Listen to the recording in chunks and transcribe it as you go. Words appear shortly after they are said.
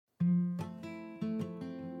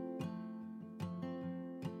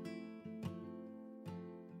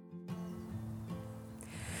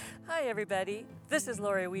Hi, everybody. This is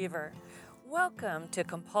Lori Weaver. Welcome to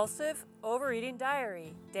Compulsive Overeating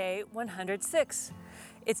Diary, Day 106.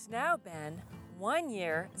 It's now been 1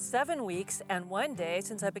 year, 7 weeks, and 1 day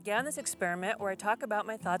since I began this experiment where I talk about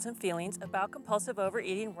my thoughts and feelings about compulsive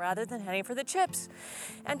overeating rather than heading for the chips.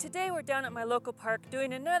 And today we're down at my local park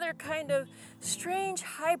doing another kind of strange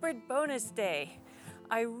hybrid bonus day.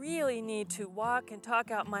 I really need to walk and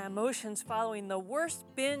talk out my emotions following the worst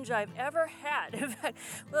binge I've ever had. In fact,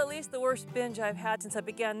 well, at least the worst binge I've had since I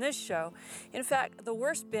began this show. In fact, the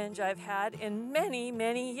worst binge I've had in many,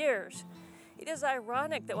 many years. It is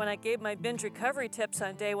ironic that when I gave my binge recovery tips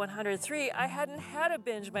on day 103, I hadn't had a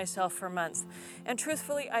binge myself for months. And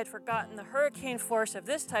truthfully, I'd forgotten the hurricane force of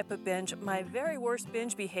this type of binge, my very worst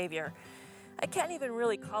binge behavior. I can't even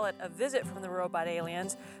really call it a visit from the robot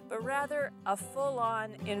aliens, but rather a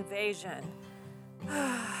full-on invasion.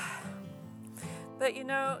 But you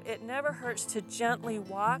know, it never hurts to gently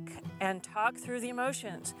walk and talk through the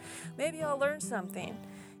emotions. Maybe I'll learn something.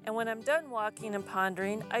 And when I'm done walking and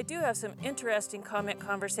pondering, I do have some interesting comment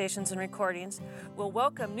conversations and recordings. We'll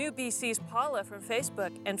welcome new BC's Paula from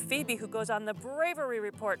Facebook and Phoebe, who goes on the Bravery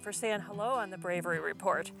Report, for saying hello on the Bravery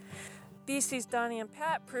Report. BC's Donnie and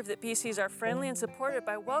Pat prove that BCs are friendly and supportive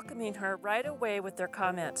by welcoming her right away with their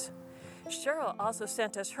comments. Cheryl also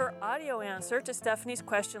sent us her audio answer to Stephanie's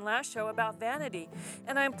question last show about vanity.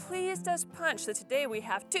 And I'm pleased as punch that today we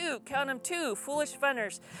have count them two, foolish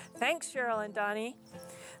funners. Thanks, Cheryl and Donnie.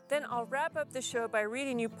 Then I'll wrap up the show by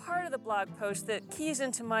reading you part of the blog post that keys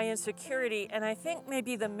into my insecurity and I think may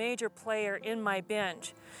be the major player in my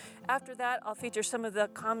binge. After that, I'll feature some of the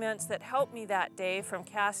comments that helped me that day from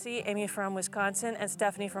Cassie, Amy from Wisconsin, and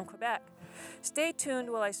Stephanie from Quebec. Stay tuned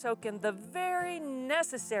while I soak in the very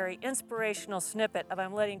necessary inspirational snippet of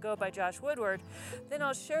I'm Letting Go by Josh Woodward. Then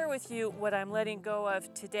I'll share with you what I'm letting go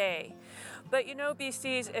of today. But you know,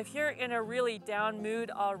 BCs, if you're in a really down mood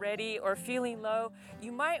already or feeling low,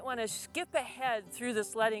 you might want to skip ahead through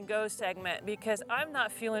this letting go segment because I'm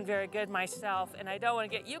not feeling very good myself and I don't want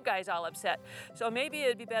to get you guys all upset. So maybe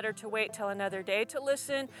it'd be better to wait till another day to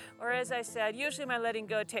listen, or as I said, usually my letting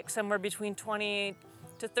go takes somewhere between 20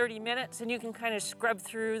 to 30 minutes and you can kind of scrub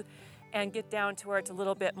through and get down to where it's a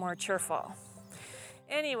little bit more cheerful.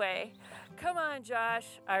 Anyway, come on, Josh,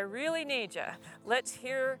 I really need you. Let's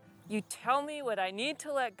hear you tell me what I need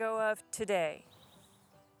to let go of today.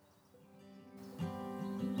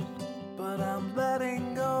 But I'm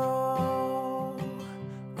letting go,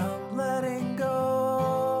 I'm letting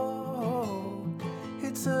go.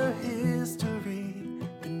 It's a history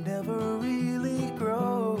that never really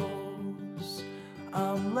grows.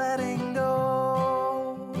 I'm letting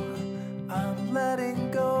go, I'm letting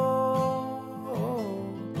go.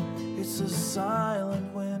 It's a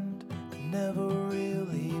silent wind that never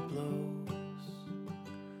really blows.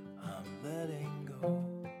 I'm letting go.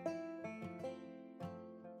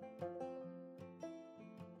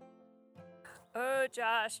 Oh,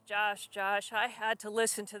 Josh, I had to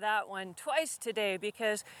listen to that one twice today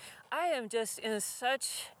because I am just in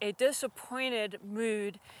such a disappointed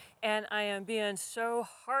mood and I am being so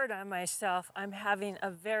hard on myself. I'm having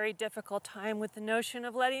a very difficult time with the notion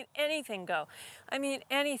of letting anything go. I mean,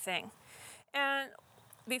 anything. And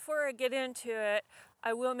before I get into it,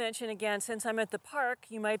 I will mention again, since I'm at the park,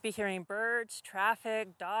 you might be hearing birds,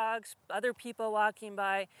 traffic, dogs, other people walking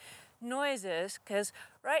by, noises, because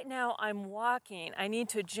right now I'm walking. I need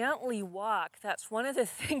to gently walk. That's one of the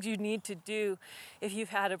things you need to do if you've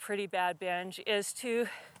had a pretty bad binge, is to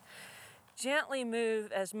gently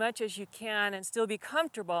move as much as you can and still be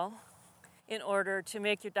comfortable in order to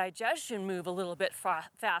make your digestion move a little bit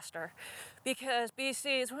faster. Because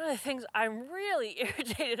BC is one of the things I'm really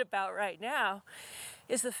irritated about right now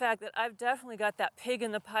is the fact that I've definitely got that pig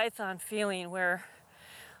in the python feeling where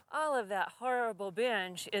all of that horrible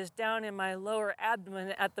binge is down in my lower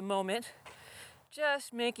abdomen at the moment,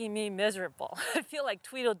 just making me miserable. I feel like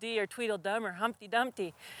Tweedledee or Tweedledum or Humpty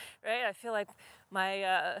Dumpty, right? I feel like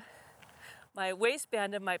my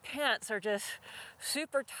waistband of my pants are just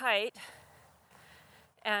super tight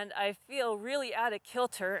and I feel really out of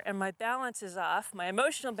kilter and my balance is off, my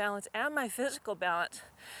emotional balance and my physical balance.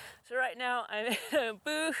 So right now I'm in a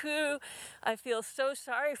boo-hoo, I feel so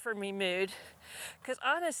sorry for me mood, because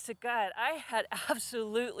honest to God, I had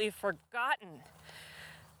absolutely forgotten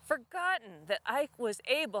that I was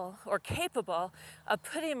able or capable of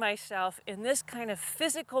putting myself in this kind of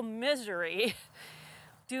physical misery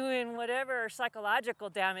doing whatever psychological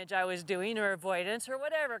damage I was doing or avoidance or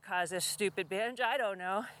whatever caused this stupid binge, I don't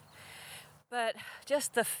know. But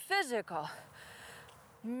just the physical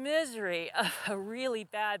misery of a really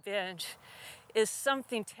bad binge is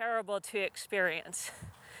something terrible to experience.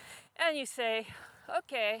 And you say,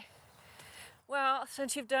 okay, well,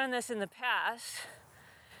 since you've done this in the past,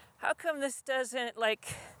 how come this doesn't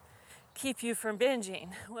keep you from binging?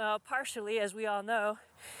 Well, partially, as we all know,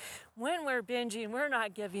 when we're binging, we're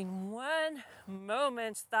not giving one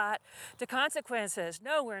moment's thought to consequences.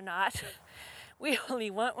 No, we're not. We only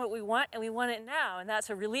want what we want, and we want it now, and that's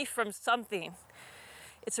a relief from something.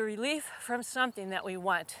 It's a relief from something that we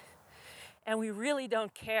want, and we really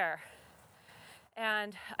don't care.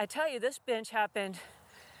 And I tell you, this binge happened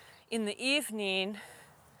in the evening,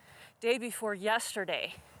 day before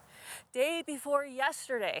yesterday,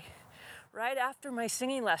 right after my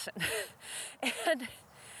singing lesson. And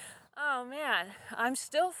oh man, I'm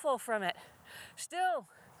still full from it. Still.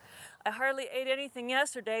 I hardly ate anything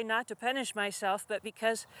yesterday, not to punish myself, but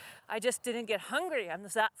because I just didn't get hungry. I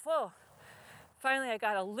was that full. Finally, I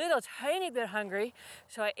got a little tiny bit hungry,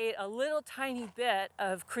 so I ate a little tiny bit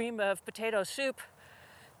of cream of potato soup,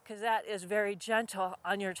 because that is very gentle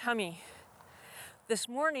on your tummy. This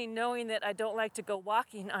morning, knowing that I don't like to go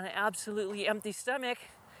walking on an absolutely empty stomach,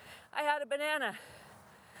 I had a banana.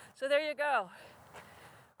 So there you go.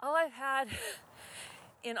 All I've had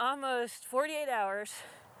in almost 48 hours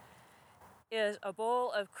is a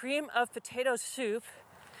bowl of cream of potato soup,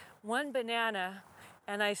 one banana,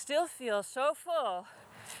 and I still feel so full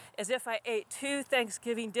as if I ate 2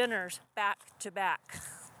 Thanksgiving dinners back to back.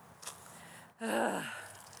 Well,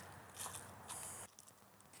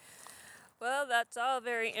 that's all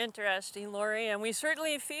very interesting, Lori, and we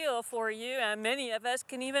certainly feel for you, and many of us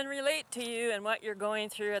can even relate to you and what you're going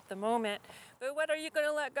through at the moment. But what are you going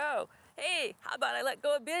to let go? Hey, how about I let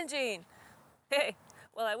go of binging? Hey,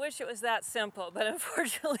 well, I wish it was that simple, but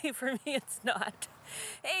unfortunately for me, it's not.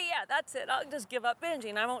 Hey, yeah, that's it. I'll just give up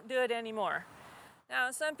binging. I won't do it anymore.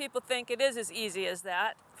 Now, some people think it is as easy as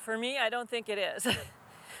that. For me, I don't think it is.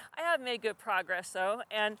 I have made good progress, though,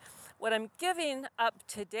 and what I'm giving up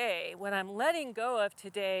today, what I'm letting go of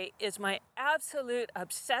today, is my absolute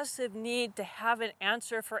obsessive need to have an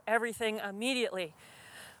answer for everything immediately.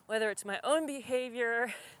 Whether it's my own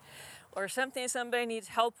behavior or something somebody needs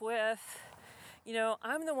help with. You know,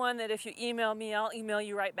 I'm the one that if you email me, I'll email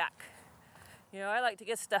you right back. You know, I like to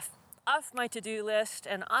get stuff off my to-do list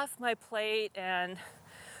and off my plate and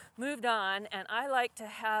moved on, and I like to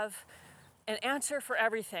have an answer for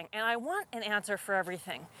everything, and I want an answer for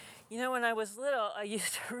everything. You know, when I was little, I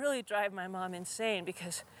used to really drive my mom insane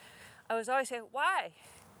because I was always saying, why?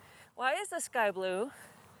 Why is the sky blue?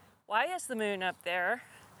 Why is the moon up there?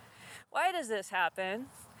 Why does this happen?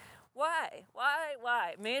 Why?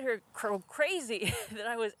 It made her crazy that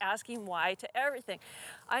I was asking why to everything.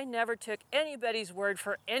 I never took anybody's word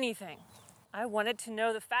for anything. I wanted to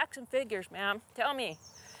know the facts and figures, ma'am. Tell me,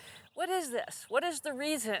 what is this? What is the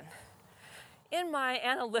reason? In my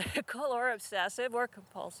analytical or obsessive or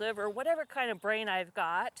compulsive or whatever kind of brain I've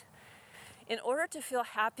got, in order to feel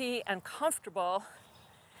happy and comfortable,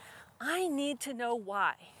 I need to know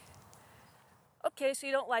why. Okay, so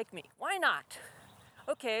you don't like me. Why not?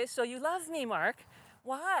 Okay, so you love me, Mark.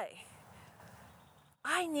 Why?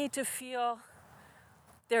 I need to feel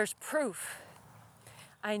there's proof.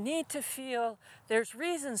 I need to feel there's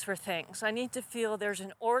reasons for things. I need to feel there's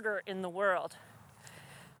an order in the world.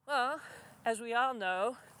 Well, as we all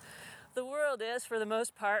know, the world is, for the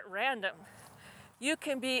most part, random. You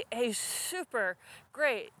can be a super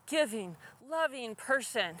great, giving, loving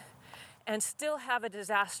person and still have a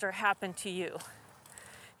disaster happen to you.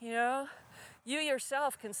 You know, you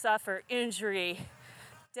yourself can suffer injury,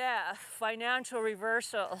 death, financial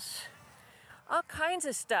reversals, all kinds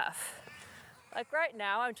of stuff. Like right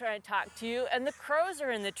now, I'm trying to talk to you, and the crows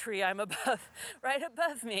are in the tree I'm above, right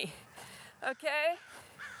above me. Okay?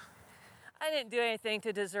 I didn't do anything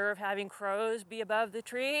to deserve having crows be above the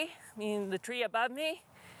tree. I mean, the tree above me.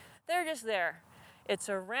 They're just there. It's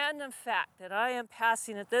a random fact that I am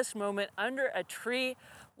passing at this moment under a tree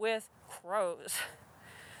with crows.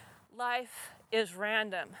 Life is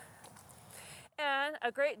random. And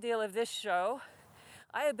a great deal of this show,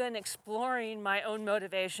 I have been exploring my own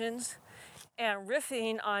motivations and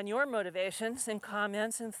riffing on your motivations and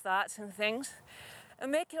comments and thoughts and things,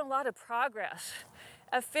 and making a lot of progress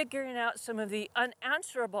of figuring out some of the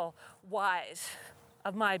unanswerable whys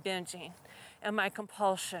of my binging and my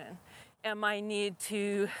compulsion and my need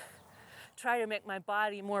to try to make my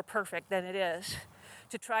body more perfect than it is,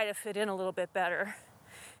 to try to fit in a little bit better,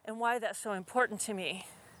 and why that's so important to me.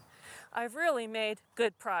 I've really made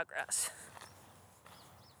good progress.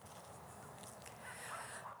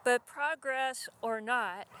 But progress or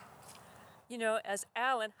not, you know, as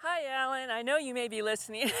Alan, hi Alan, I know you may be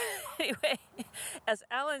listening. Anyway, as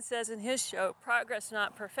Alan says in his show, Progress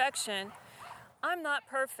Not Perfection, I'm not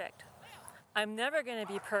perfect. I'm never going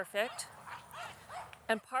to be perfect.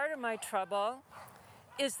 And part of my trouble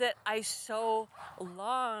is that I so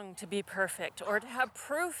long to be perfect, or to have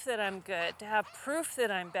proof that I'm good, to have proof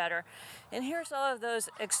that I'm better. And here's all of those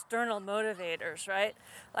external motivators, right?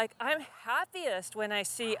 Like, I'm happiest when I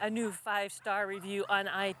see a new 5-star review on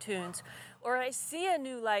iTunes, or I see a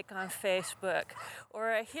new like on Facebook,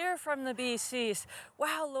 or I hear from the BCs,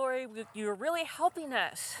 wow, Lori, you're really helping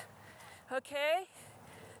us, okay?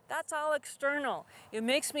 That's all external. It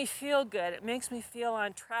makes me feel good. It makes me feel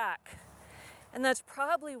on track. And that's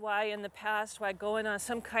probably why in the past, why going on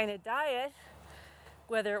some kind of diet,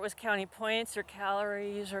 whether it was counting points or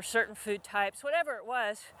calories or certain food types, whatever it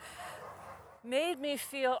was, made me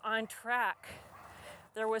feel on track.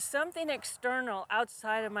 There was something external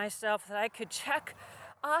outside of myself that I could check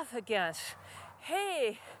off against.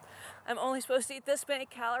 Hey, I'm only supposed to eat this many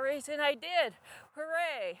calories, and I did.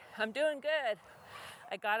 Hooray, I'm doing good.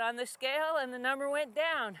 I got on the scale and the number went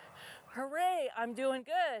down. Hooray, I'm doing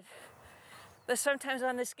good. But sometimes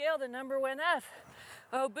on the scale, the number went up.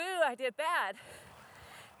 Oh, boo, I did bad.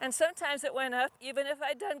 And sometimes it went up even if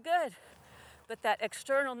I'd done good. But that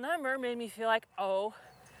external number made me feel like, oh,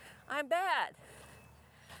 I'm bad.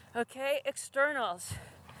 Okay, externals.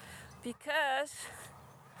 Because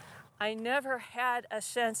I never had a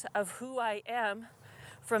sense of who I am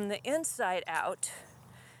from the inside out,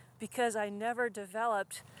 because I never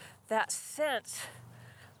developed that sense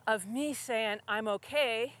of me saying I'm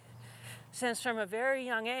okay. Since from a very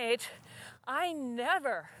young age, I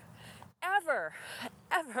never, ever,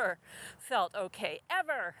 ever felt okay,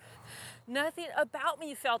 ever. Nothing about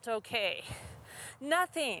me felt okay,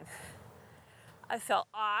 nothing. I felt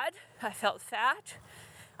odd, I felt fat,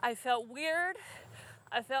 I felt weird,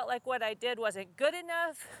 I felt like what I did wasn't good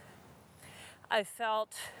enough, I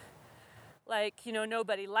felt like,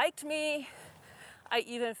 nobody liked me. I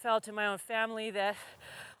even felt in my own family that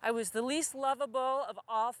I was the least lovable of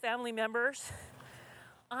all family members.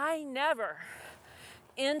 I never,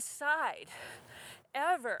 inside,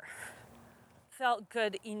 ever felt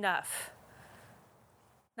good enough.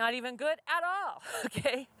 Not even good at all,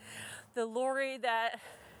 okay? The Lori that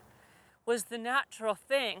was the natural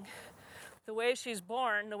thing, the way she's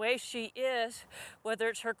born, the way she is, whether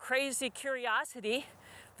it's her crazy curiosity,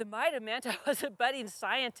 that might have meant I was a budding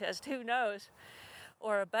scientist, who knows,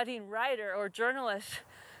 or a budding writer or journalist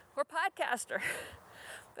or podcaster.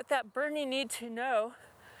 But that burning need to know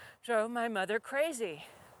drove my mother crazy.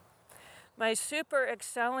 My super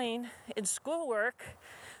excelling in schoolwork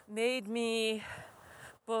made me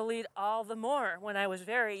bullied all the more when I was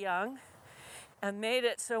very young, and made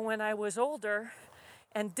it so when I was older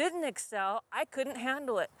and didn't excel, I couldn't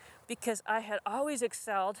handle it, because I had always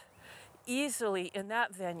excelled easily in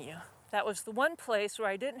that venue. That was the one place where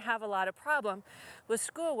I didn't have a lot of problem with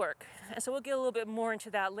schoolwork. And so we'll get a little bit more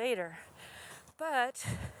into that later. But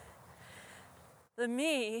the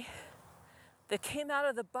me that came out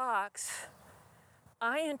of the box,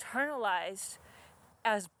 I internalized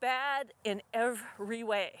as bad in every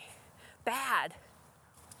way. Bad.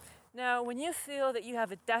 Now, when you feel that you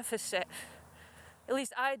have a deficit, at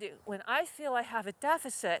least I do, when I feel I have a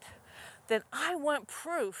deficit, then I want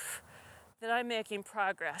proof that I'm making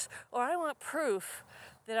progress, or I want proof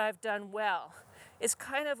that I've done well. It's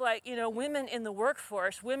kind of like, women in the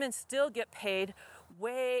workforce, women still get paid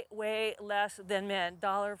way, way less than men,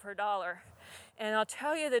 dollar for dollar. And I'll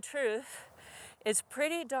tell you the truth, it's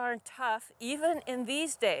pretty darn tough, even in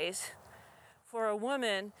these days, for a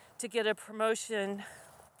woman to get a promotion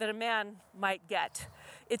that a man might get.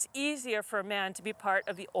 It's easier for a man to be part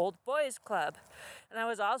of the old boys club. And I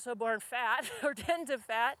was also born fat, or tend to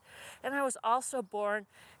fat, and I was also born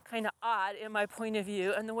kind of odd in my point of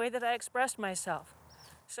view and the way that I expressed myself.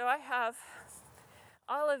 So I have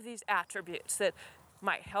all of these attributes that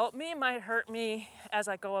might help me, might hurt me as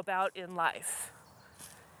I go about in life.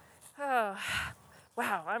 Oh,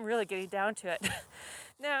 wow, I'm really getting down to it.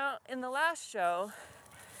 Now, in the last show,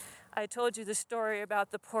 I told you the story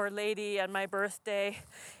about the poor lady on my birthday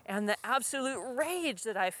and the absolute rage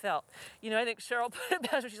that I felt. I think Cheryl put it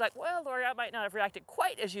best. She's like, well, Lori, I might not have reacted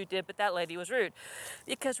quite as you did, but that lady was rude.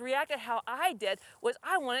 Because reacted how I did was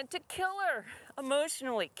I wanted to kill her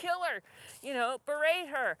emotionally, kill her, berate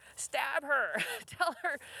her, stab her, tell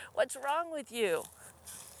her what's wrong with you.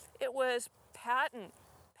 It was patent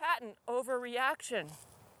overreaction.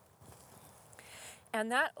 And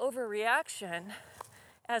that overreaction,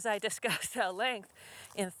 as I discussed at length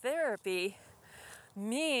in therapy,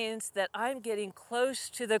 means that I'm getting close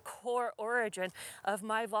to the core origin of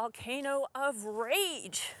my volcano of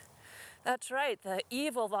rage. That's right, the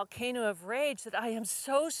evil volcano of rage that I am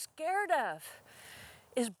so scared of.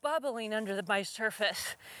 is bubbling under my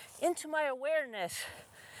surface into my awareness.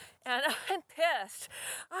 And I'm pissed.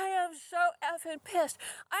 I am so effing pissed.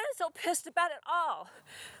 I am so pissed about it all.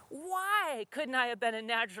 Why couldn't I have been a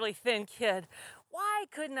naturally thin kid? Why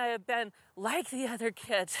couldn't I have been like the other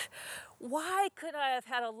kids? Why couldn't I have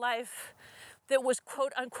had a life that was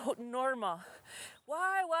quote unquote normal?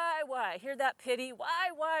 Why? Hear that pity? Why?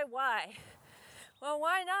 Well,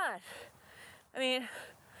 why not? I mean,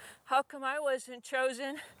 how come I wasn't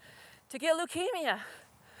chosen to get leukemia?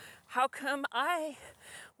 How come I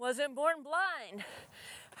wasn't born blind?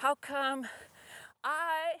 How come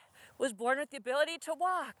I was born with the ability to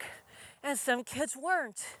walk and some kids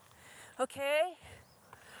weren't? Okay?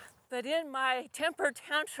 But in my temper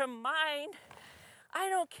tantrum mind, I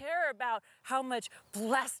don't care about how much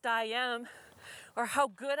blessed I am or how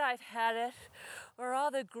good I've had it or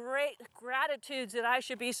all the great gratitudes that I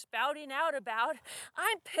should be spouting out about.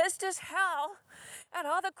 I'm pissed as hell at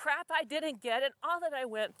all the crap I didn't get and all that I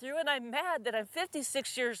went through, and I'm mad that I'm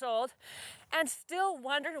 56 years old and still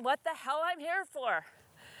wondering what the hell I'm here for.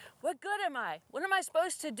 What good am I? What am I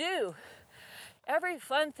supposed to do? Every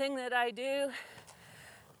fun thing that I do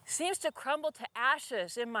seems to crumble to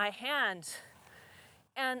ashes in my hands.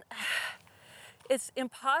 And it's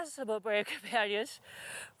impossible, brave companions,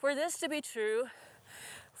 for this to be true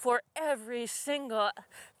for every single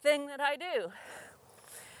thing that I do.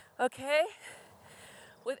 Okay?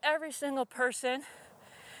 With every single person,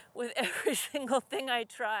 with every single thing I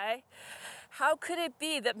try, how could it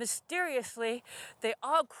be that mysteriously they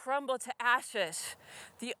all crumble to ashes?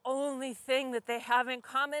 The only thing that they have in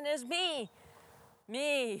common is me.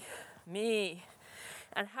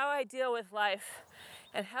 And how I deal with life,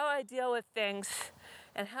 and how I deal with things,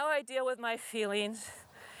 and how I deal with my feelings,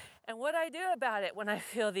 and what I do about it when I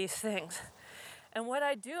feel these things, and what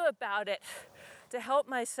I do about it to help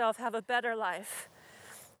myself have a better life,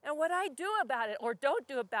 and what I do about it or don't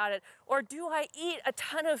do about it, or do I eat a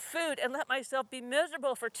ton of food and let myself be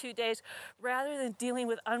miserable for 2 days rather than dealing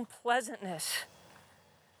with unpleasantness.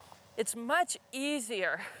 It's much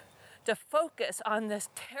easier to focus on this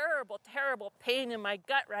terrible, terrible pain in my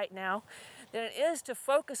gut right now than it is to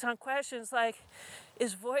focus on questions like,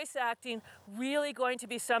 is voice acting really going to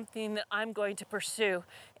be something that I'm going to pursue?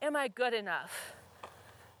 Am I good enough?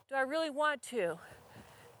 Do I really want to?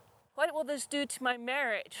 What will this do to my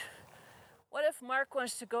marriage? What if Mark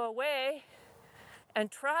wants to go away and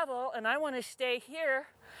travel and I want to stay here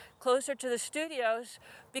closer to the studios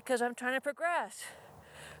because I'm trying to progress?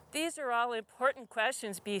 These are all important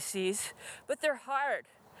questions, BCs, but they're hard.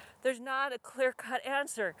 There's not a clear-cut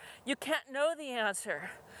answer. You can't know the answer.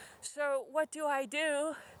 So what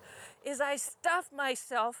do? Is I stuff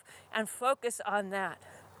myself and focus on that.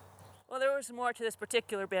 Well, there was more to this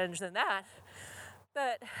particular binge than that,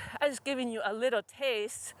 but I'm just giving you a little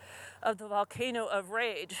taste of the volcano of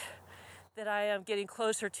rage that I am getting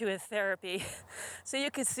closer to in therapy. So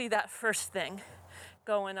you can see that first thing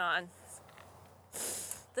going on.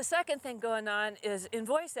 The second thing going on is in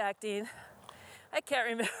voice acting. I can't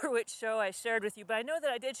remember which show I shared with you, but I know that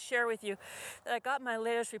I did share with you that I got my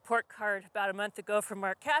latest report card about a month ago from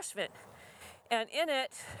Mark Cashman. And in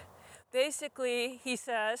it, basically, he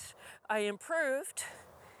says, I improved,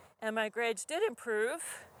 and my grades did improve,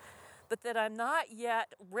 but that I'm not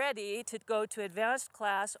yet ready to go to advanced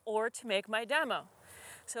class or to make my demo.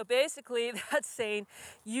 So basically, that's saying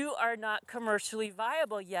you are not commercially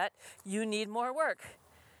viable yet. You need more work.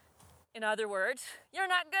 In other words, you're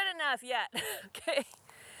not good enough yet, okay?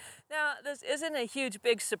 Now, this isn't a huge,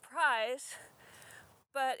 big surprise,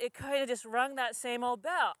 but it kind of just rung that same old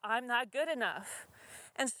bell. I'm not good enough.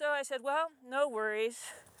 And so I said, well, no worries.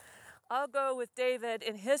 I'll go with David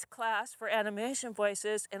in his class for animation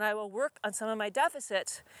voices, and I will work on some of my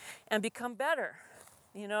deficits and become better.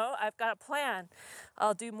 You know, I've got a plan.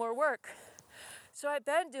 I'll do more work. So I've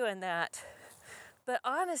been doing that. But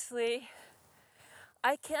honestly,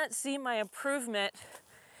 I can't see my improvement,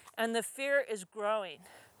 and the fear is growing.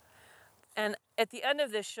 And at the end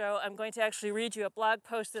of this show, I'm going to actually read you a blog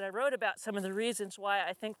post that I wrote about some of the reasons why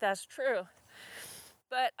I think that's true.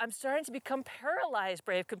 But I'm starting to become paralyzed,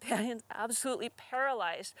 brave companions, absolutely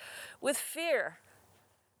paralyzed with fear.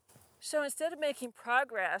 So instead of making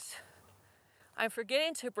progress, I'm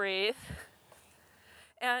forgetting to breathe,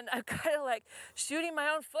 and I'm kind of like shooting my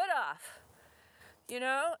own foot off. You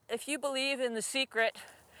know, if you believe in The Secret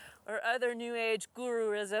or other New Age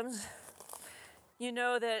guruisms, you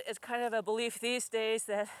know that it's kind of a belief these days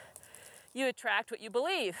that you attract what you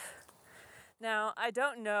believe. Now, I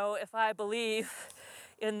don't know if I believe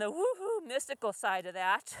in the woohoo mystical side of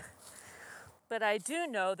that, but I do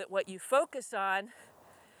know that what you focus on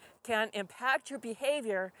can impact your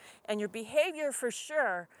behavior, and your behavior for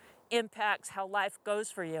sure impacts how life goes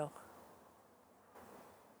for you.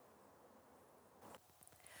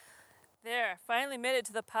 There, finally made it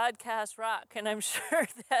to the podcast rock, and I'm sure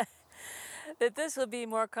that this will be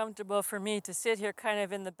more comfortable for me to sit here kind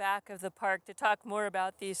of in the back of the park to talk more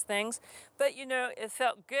about these things. But it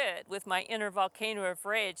felt good with my inner volcano of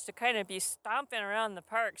rage to kind of be stomping around the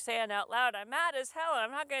park saying out loud, I'm mad as hell and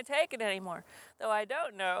I'm not going to take it anymore. Though I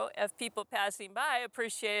don't know if people passing by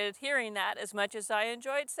appreciated hearing that as much as I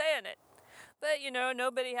enjoyed saying it. But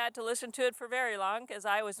nobody had to listen to it for very long because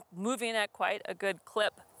I was moving at quite a good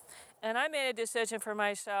clip. And I made a decision for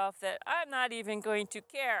myself that I'm not even going to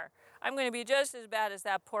care. I'm going to be just as bad as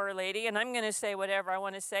that poor lady, and I'm going to say whatever I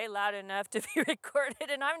want to say loud enough to be recorded,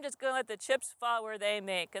 and I'm just going to let the chips fall where they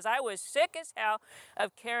may, because I was sick as hell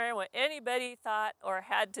of caring what anybody thought or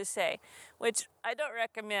had to say, which I don't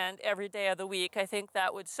recommend every day of the week. I think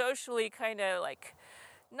that would socially kind of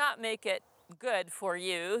not make it good for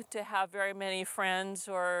you to have very many friends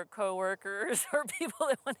or coworkers or people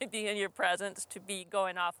that want to be in your presence to be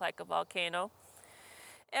going off like a volcano.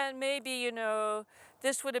 And maybe,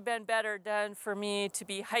 this would have been better done for me to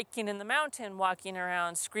be hiking in the mountain, walking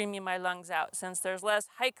around, screaming my lungs out, since there's less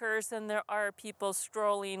hikers than there are people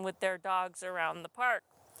strolling with their dogs around the park.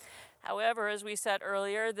 However, as we said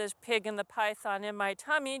earlier, this pig and the python in my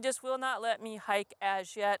tummy just will not let me hike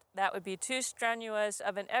as yet. That would be too strenuous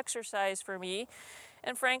of an exercise for me.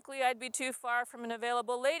 And frankly, I'd be too far from an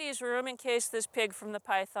available ladies' room in case this pig from the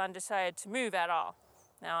python decided to move at all.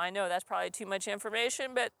 Now, I know that's probably too much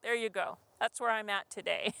information, but there you go. That's where I'm at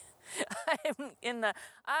today. I'm in the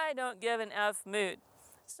I don't give an F mood.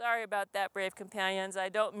 Sorry about that, brave companions. I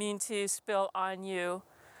don't mean to spill on you.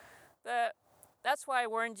 But that's why I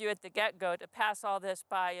warned you at the get-go to pass all this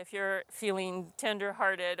by if you're feeling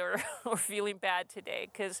tender-hearted or feeling bad today,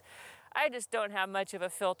 because I just don't have much of a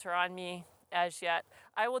filter on me as yet.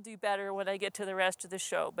 I will do better when I get to the rest of the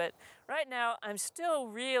show, but right now I'm still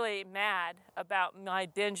really mad about my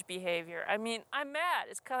binge behavior. I mean, I'm mad.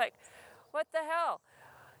 It's kind of like, what the hell?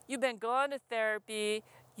 You've been going to therapy,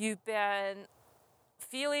 you've been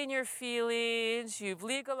feeling your feelings, you've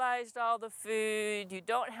legalized all the food, you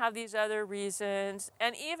don't have these other reasons,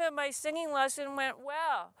 and even my singing lesson went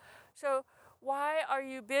well. So why are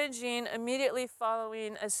you binging immediately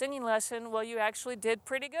following a singing lesson while you actually did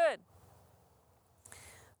pretty good?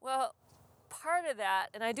 Well, part of that,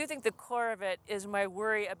 and I do think the core of it, is my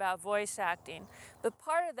worry about voice acting. But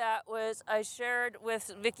part of that was I shared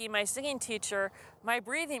with Vicky, my singing teacher, my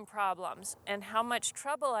breathing problems and how much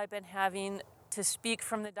trouble I've been having to speak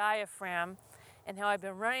from the diaphragm, and how I've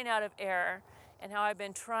been running out of air, and how I've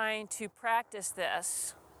been trying to practice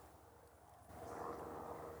this.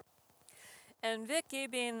 And Vicky,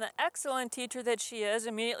 being the excellent teacher that she is,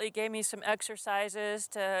 immediately gave me some exercises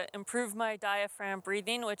to improve my diaphragm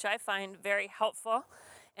breathing, which I find very helpful.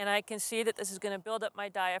 And I can see that this is going to build up my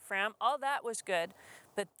diaphragm. All that was good.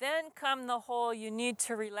 But then come the whole you need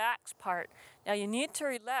to relax part. Now, you need to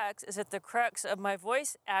relax is at the crux of my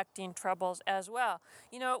voice acting troubles as well.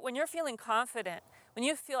 When you're feeling confident, when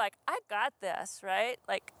you feel like, I got this, right?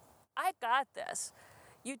 Like, I got this.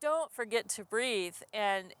 You don't forget to breathe,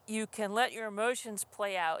 and you can let your emotions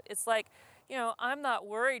play out. It's like, I'm not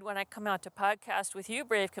worried when I come out to podcast with you,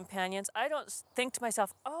 brave companions. I don't think to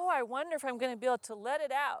myself, I wonder if I'm going to be able to let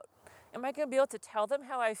it out. Am I going to be able to tell them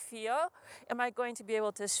how I feel? Am I going to be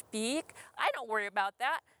able to speak? I don't worry about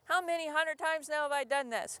that. How many 100 times now have I done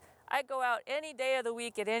this? I go out any day of the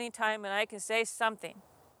week at any time and I can say something.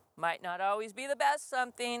 Might not always be the best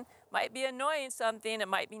something, might be annoying something, it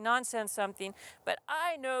might be nonsense something, but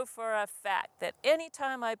I know for a fact that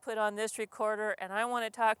anytime I put on this recorder and I want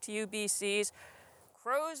to talk to you BCs,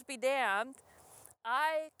 crows be damned,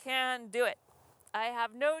 I can do it. I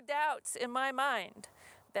have no doubts in my mind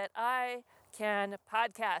that I can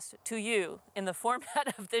podcast to you in the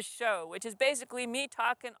format of this show, which is basically me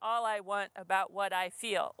talking all I want about what I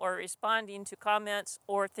feel or responding to comments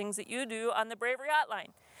or things that you do on the Bravery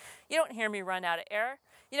Hotline. You don't hear me run out of air.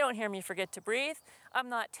 You don't hear me forget to breathe. I'm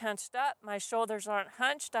not tensed up. My shoulders aren't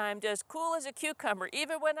hunched. I'm just cool as a cucumber,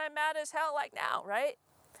 even when I'm mad as hell like now, right?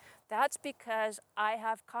 That's because I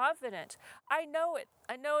have confidence. I know it.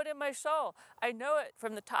 I know it in my soul. I know it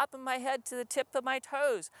from the top of my head to the tip of my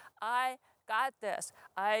toes. I got this.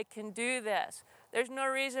 I can do this. There's no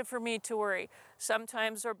reason for me to worry. Some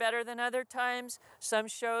times are better than other times. Some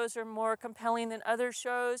shows are more compelling than other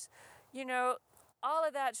shows. All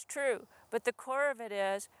of that's true. But the core of it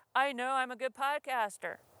is, I know I'm a good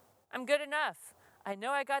podcaster. I'm good enough. I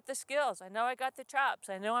know I got the skills. I know I got the chops.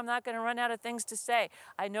 I know I'm not going to run out of things to say.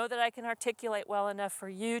 I know that I can articulate well enough for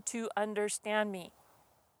you to understand me.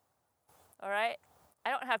 All right?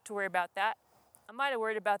 I don't have to worry about that. I might have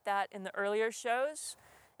worried about that in the earlier shows.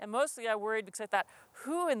 And mostly I worried because I thought,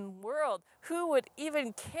 who in the world, who would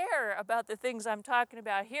even care about the things I'm talking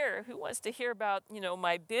about here? Who wants to hear about,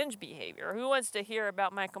 my binge behavior? Who wants to hear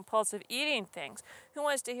about my compulsive eating things? Who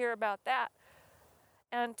wants to hear about that?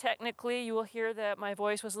 And technically, you will hear that my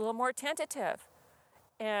voice was a little more tentative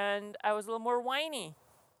and I was a little more whiny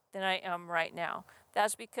than I am right now.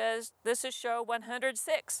 That's because this is show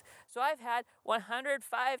 106. So I've had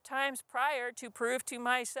 105 times prior to prove to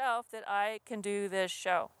myself that I can do this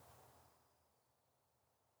show.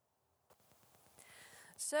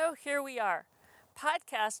 So here we are.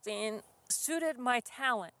 Podcasting suited my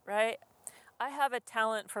talent, right? I have a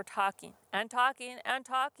talent for talking and talking and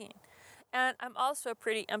talking. And I'm also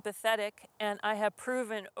pretty empathetic, and I have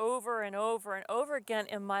proven over and over and over again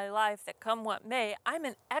in my life that come what may, I'm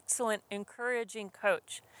an excellent encouraging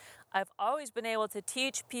coach. I've always been able to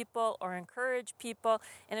teach people or encourage people.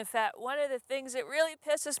 And in fact, one of the things that really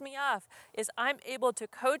pisses me off is I'm able to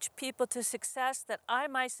coach people to success that I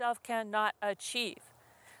myself cannot achieve.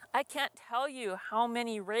 I can't tell you how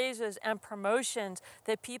many raises and promotions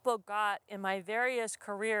that people got in my various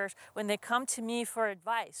careers when they come to me for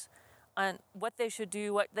advice on what they should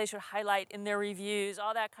do, what they should highlight in their reviews,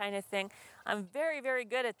 all that kind of thing. I'm very, very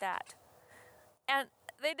good at that. And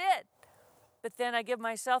they did. But then I give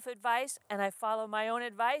myself advice and I follow my own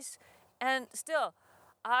advice, and still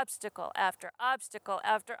obstacle after obstacle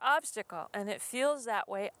after obstacle. And it feels that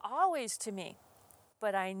way always to me.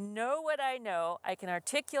 But I know what I know. I can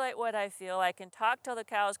articulate what I feel. I can talk till the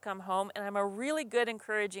cows come home, and I'm a really good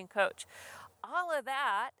encouraging coach. All of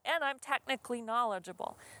that, and I'm technically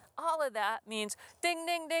knowledgeable. All of that means ding,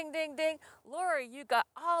 ding, ding, ding, ding. Lori, you got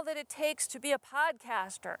all that it takes to be a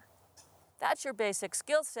podcaster. That's your basic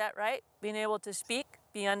skill set, right? Being able to speak,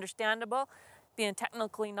 be understandable, being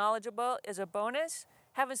technically knowledgeable is a bonus.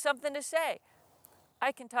 Having something to say.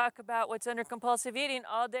 I can talk about what's under compulsive eating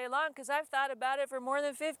all day long because I've thought about it for more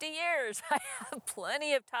than 50 years. I have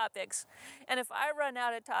plenty of topics. And if I run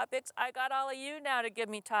out of topics, I got all of you now to give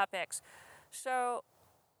me topics. So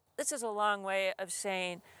this is a long way of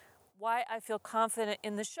saying why I feel confident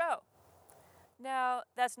in the show. Now,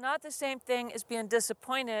 that's not the same thing as being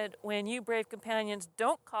disappointed when you brave companions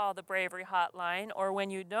don't call the Bravery Hotline, or when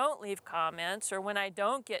you don't leave comments, or when I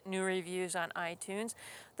don't get new reviews on iTunes.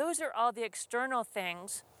 Those are all the external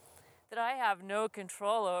things that I have no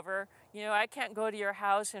control over. I can't go to your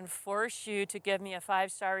house and force you to give me a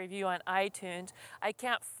 5-star review on iTunes. I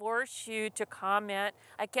can't force you to comment.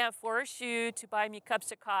 I can't force you to buy me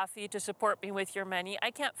cups of coffee to support me with your money.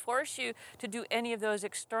 I can't force you to do any of those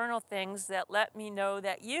external things that let me know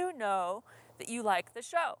that you like the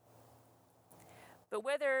show. But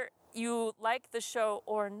whether you like the show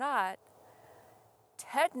or not,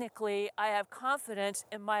 technically I have confidence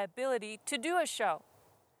in my ability to do a show.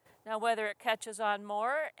 Now, whether it catches on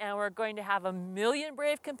more and we're going to have 1 million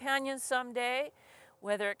brave companions someday,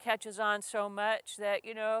 whether it catches on so much that,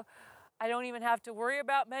 I don't even have to worry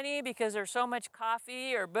about money because there's so much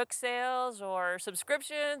coffee or book sales or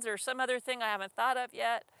subscriptions or some other thing I haven't thought of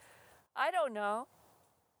yet, I don't know.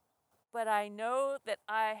 But I know that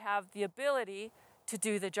I have the ability to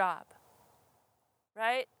do the job,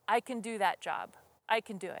 right? I can do that job. I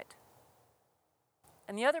can do it.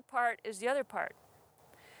 And the other part is the other part.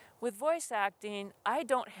 With voice acting, I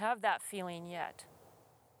don't have that feeling yet.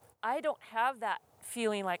 I don't have that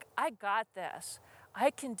feeling like, I got this.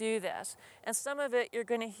 I can do this. And some of it you're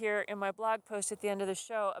going to hear in my blog post at the end of the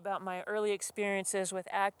show about my early experiences with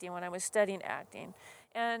acting when I was studying acting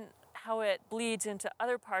and how it bleeds into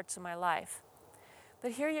other parts of my life.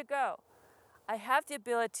 But here you go. I have the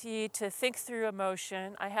ability to think through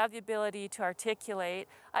emotion. I have the ability to articulate.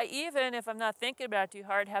 I even, if I'm not thinking about it too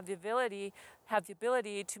hard, have the ability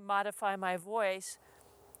to modify my voice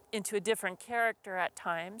into a different character at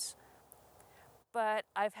times. But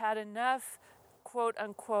I've had enough, quote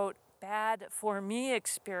unquote, bad for me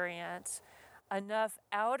experience, enough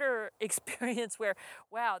outer experience where,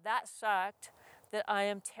 wow, that sucked, that I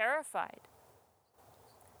am terrified.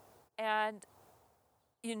 And,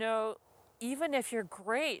 even if you're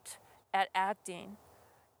great at acting,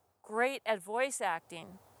 great at voice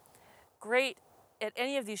acting, great at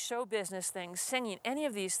any of these show business things, singing, any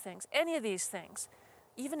of these things,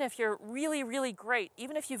 even if you're really, really great,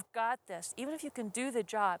 even if you've got this, even if you can do the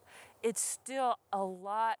job, it's still a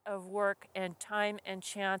lot of work and time and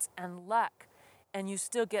chance and luck, and you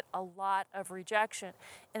still get a lot of rejection.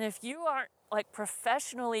 And if you aren't like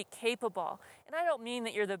professionally capable. And I don't mean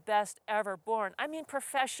that you're the best ever born. I mean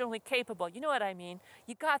professionally capable. You know what I mean?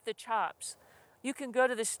 You got the chops. You can go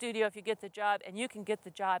to the studio if you get the job, and you can get the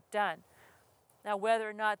job done. Now, whether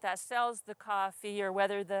or not that sells the coffee or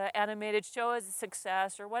whether the animated show is a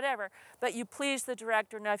success or whatever, but you please the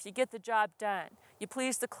director enough, you get the job done. You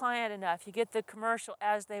please the client enough, you get the commercial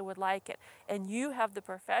as they would like it. And you have the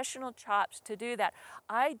professional chops to do that.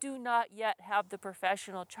 I do not yet have the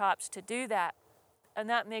professional chops to do that. And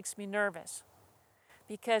that makes me nervous.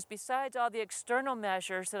 Because besides all the external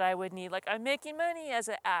measures that I would need, like I'm making money as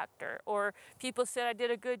an actor, or people said I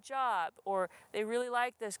did a good job, or they really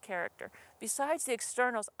like this character. Besides the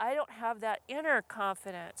externals, I don't have that inner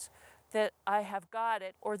confidence that I have got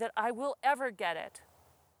it or that I will ever get it.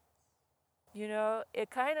 You know, it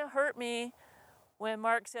kind of hurt me when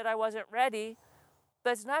Mark said I wasn't ready,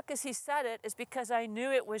 but it's not because he said it, it's because I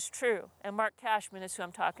knew it was true. And Mark Cashman is who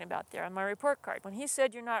I'm talking about there on my report card. When he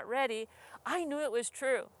said you're not ready, I knew it was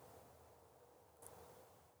true.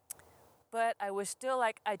 But I was still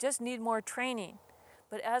like, I just need more training.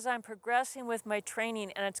 But as I'm progressing with my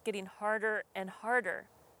training and it's getting harder and harder,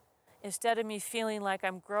 instead of me feeling like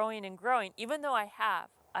I'm growing and growing, even though I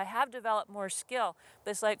have developed more skill, but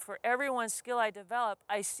it's like for every one skill I develop,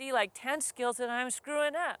 I see like 10 skills that I'm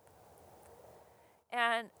screwing up.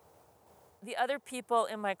 And the other people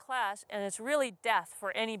in my class, and it's really death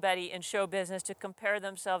for anybody in show business to compare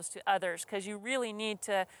themselves to others, because you really need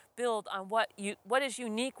to build on what is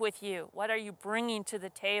unique with you. What are you bringing to the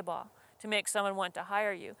table to make someone want to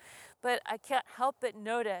hire you? But I can't help but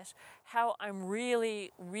notice how I'm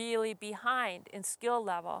really, really behind in skill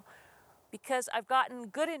level, because I've gotten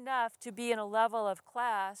good enough to be in a level of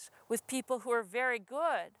class with people who are very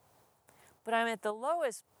good, but I'm at the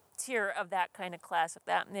lowest tier of that kind of class, if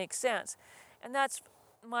that makes sense. And that's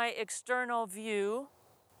my external view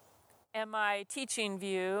and my teaching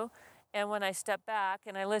view, and when I step back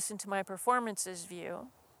and I listen to my performances view.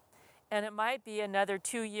 And it might be another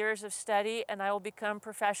 2 years of study and I will become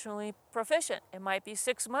professionally proficient. It might be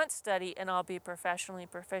 6 months study and I'll be professionally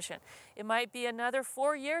proficient. It might be another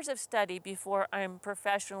 4 years of study before I'm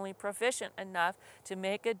professionally proficient enough to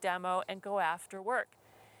make a demo and go after work.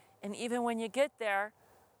 And even when you get there,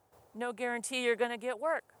 no guarantee you're going to get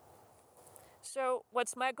work. So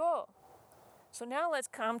what's my goal? So now let's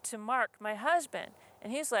come to Mark, my husband.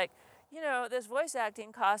 And he's like, you know, this voice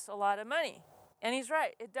acting costs a lot of money. And he's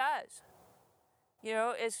right, it does. You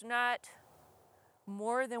know, it's not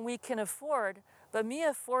more than we can afford, but me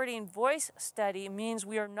affording voice study means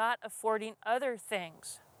we are not affording other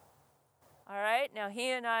things. All right, now he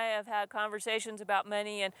and I have had conversations about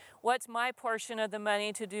money and what's my portion of the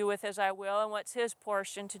money to do with as I will and what's his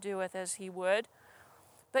portion to do with as he would.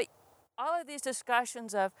 But all of these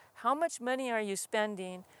discussions of how much money are you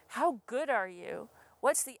spending, how good are you,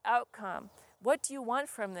 what's the outcome, what do you want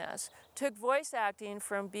from this, took voice acting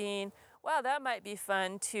from being, wow, that might be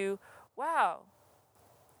fun, to, wow,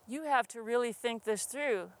 you have to really think this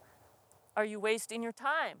through. Are you wasting your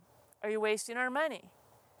time? Are you wasting our money?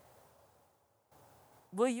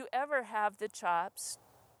 Will you ever have the chops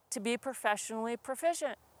to be professionally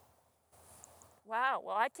proficient? Wow,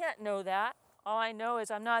 well, I can't know that. All I know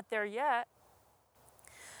is I'm not there yet.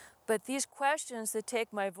 But these questions that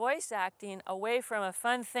take my voice acting away from a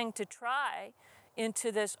fun thing to try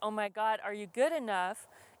into this, oh my God, are you good enough,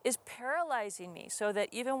 is paralyzing me, so that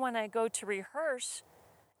even when I go to rehearse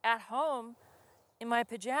at home in my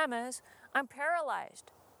pajamas, I'm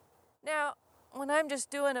paralyzed. Now, when I'm just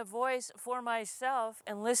doing a voice for myself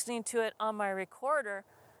and listening to it on my recorder,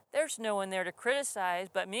 there's no one there to criticize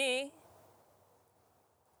but me,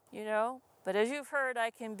 you know? But as you've heard, I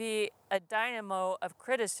can be a dynamo of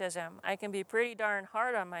criticism. I can be pretty darn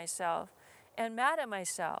hard on myself and mad at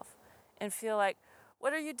myself and feel like,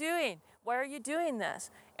 what are you doing? Why are you doing this?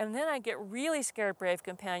 And then I get really scared, brave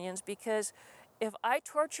companions, because if I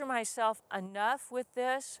torture myself enough with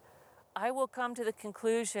this, I will come to the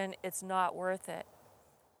conclusion it's not worth it.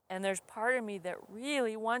 And there's part of me that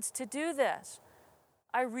really wants to do this.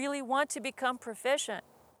 I really want to become proficient.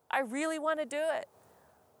 I really want to do it.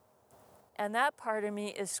 And that part of me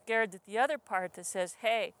is scared that the other part that says,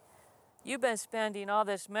 hey, you've been spending all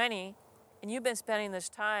this money and you've been spending this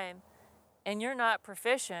time and you're not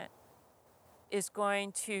proficient, is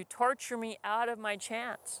going to torture me out of my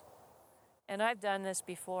chance. And I've done this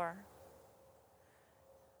before.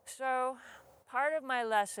 So part of my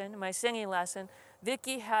lesson, my singing lesson,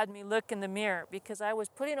 Vicki had me look in the mirror because I was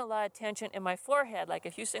putting a lot of tension in my forehead. Like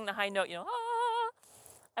if you sing the high note, you know, ah,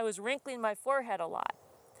 I was wrinkling my forehead a lot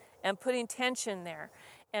and putting tension there.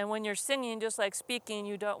 And when you're singing, just like speaking,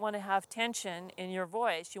 you don't want to have tension in your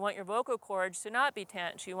voice. You want your vocal cords to not be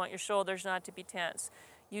tense. You want your shoulders not to be tense.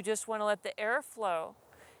 You just want to let the air flow.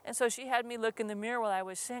 And so she had me look in the mirror while I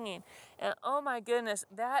was singing. And oh my goodness,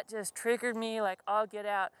 that just triggered me like all get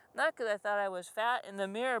out. Not because I thought I was fat in the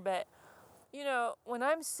mirror, but you know, when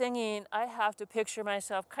I'm singing, I have to picture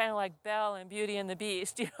myself kind of like Belle in Beauty and the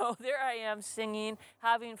Beast. You know, there I am singing,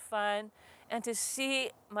 having fun, and to see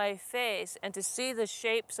my face and to see the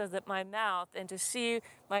shapes of my mouth and to see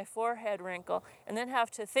my forehead wrinkle and then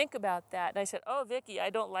have to think about that. And I said, oh, Vicki, I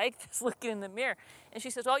don't like this looking in the mirror. And she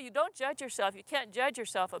says, oh, you don't judge yourself. You can't judge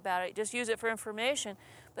yourself about it. Just use it for information.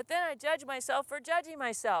 But then I judge myself for judging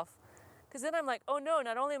myself. Because then I'm like, oh no,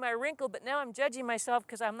 not only am I wrinkled, but now I'm judging myself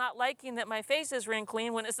because I'm not liking that my face is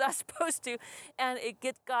wrinkling when it's not supposed to. And it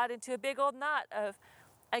got into a big old knot of,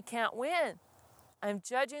 I can't win. I'm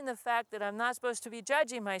judging the fact that I'm not supposed to be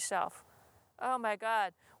judging myself. Oh my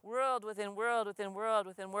God, world within world within world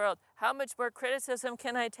within world. How much more criticism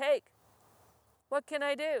can I take? What can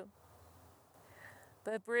I do?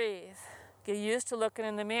 But breathe. Get used to looking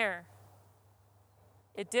in the mirror.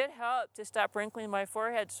 It did help to stop wrinkling my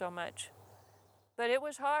forehead so much. But it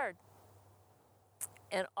was hard.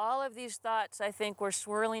 And all of these thoughts, I think, were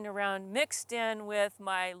swirling around, mixed in with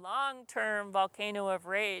my long-term volcano of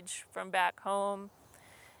rage from back home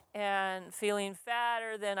and feeling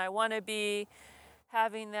fatter than I want to be,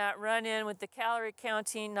 having that run-in with the calorie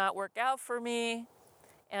counting not work out for me.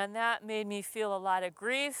 And that made me feel a lot of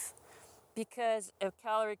grief because if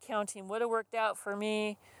calorie counting would have worked out for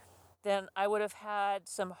me, then I would have had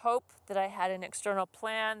some hope that I had an external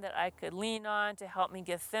plan that I could lean on to help me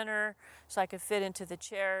get thinner so I could fit into the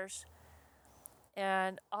chairs.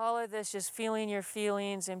 And all of this, just feeling your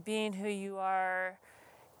feelings and being who you are,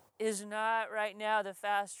 is not right now the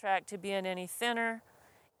fast track to being any thinner.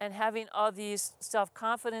 And having all these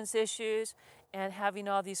self-confidence issues and having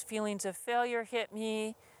all these feelings of failure hit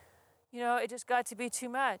me, you know, it just got to be too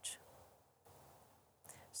much.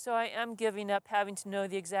 So I am giving up having to know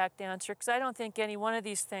the exact answer because I don't think any one of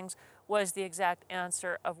these things was the exact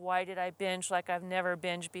answer of why did I binge like I've never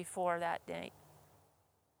binged before that day.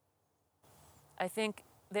 I think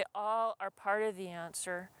they all are part of the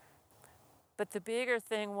answer. But the bigger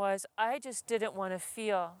thing was I just didn't want to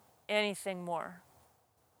feel anything more.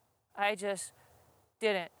 I just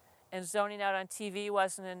didn't. And zoning out on TV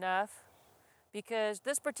wasn't enough because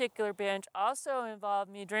this particular binge also involved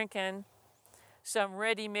me drinking some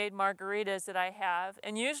ready-made margaritas that I have.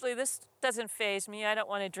 And usually this doesn't faze me. I don't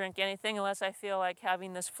want to drink anything unless I feel like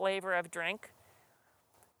having this flavor of drink.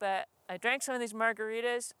 But I drank some of these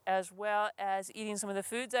margaritas as well as eating some of the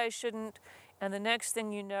foods I shouldn't. And the next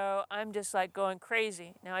thing you know, I'm just like going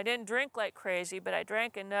crazy. Now, I didn't drink like crazy, but I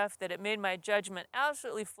drank enough that it made my judgment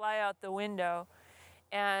absolutely fly out the window.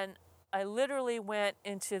 And I literally went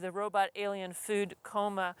into the robot alien food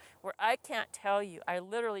coma where I can't tell you, I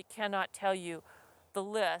literally cannot tell you the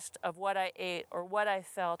list of what I ate or what I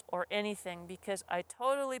felt or anything because I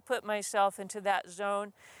totally put myself into that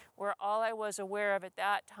zone where all I was aware of at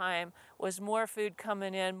that time was more food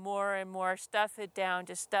coming in, more and more, stuff it down,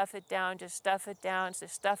 just stuff it down, just stuff it down,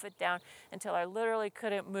 just stuff it down until I literally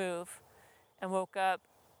couldn't move and woke up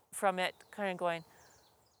from it kind of going,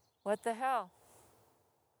 what the hell?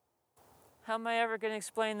 How am I ever going to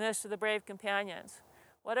explain this to the brave companions?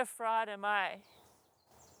 What a fraud am I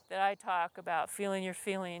that I talk about feeling your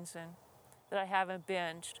feelings and that I haven't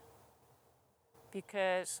binged?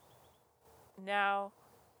 Because now,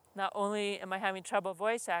 not only am I having trouble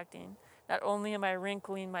voice acting, not only am I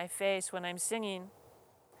wrinkling my face when I'm singing,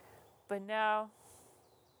 but now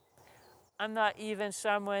I'm not even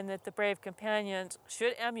someone that the brave companions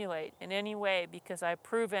should emulate in any way because I've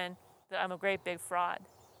proven that I'm a great big fraud.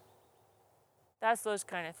 That's those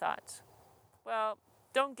kind of thoughts. Well,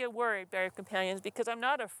 don't get worried, brave companions, because I'm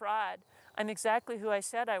not a fraud. I'm exactly who I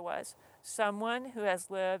said I was. Someone who has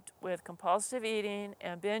lived with compulsive eating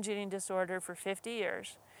and binge eating disorder for 50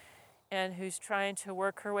 years and who's trying to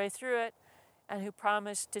work her way through it and who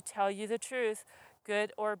promised to tell you the truth,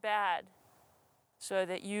 good or bad, so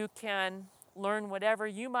that you can learn whatever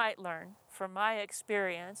you might learn from my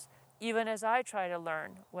experience, even as I try to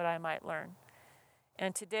learn what I might learn.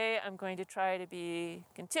 And today I'm going to try to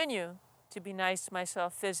continue to be nice to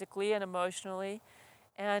myself physically and emotionally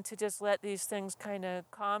and to just let these things kind of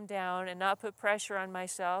calm down and not put pressure on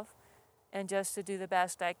myself and just to do the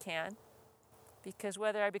best I can. Because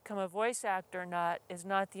whether I become a voice actor or not is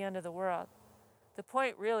not the end of the world. The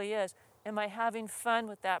point really is, am I having fun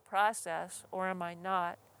with that process or am I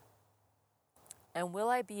not? And will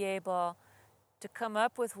I be able to come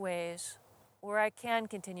up with ways where I can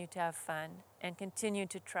continue to have fun and continue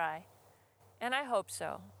to try. And I hope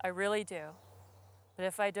so. I really do. But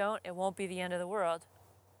if I don't, it won't be the end of the world.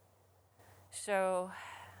 So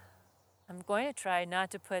I'm going to try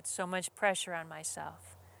not to put so much pressure on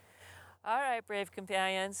myself. All right, brave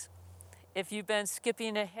companions. If you've been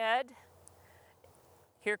skipping ahead,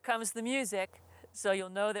 here comes the music, so you'll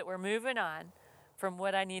know that we're moving on from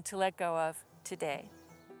what I need to let go of today.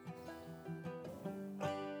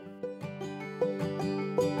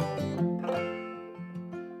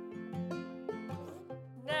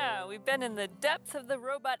 Now, we've been in the depth of the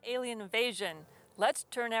robot alien invasion. Let's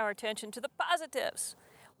turn our attention to the positives.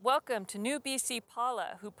 Welcome to New BC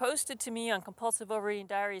Paula, who posted to me on Compulsive Overeating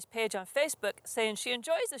Diaries page on Facebook saying she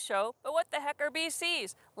enjoys the show, but what the heck are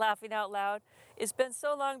BCs? Laughing out loud. It's been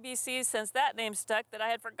so long BCs since that name stuck that I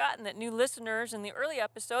had forgotten that new listeners in the early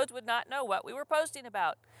episodes would not know what we were posting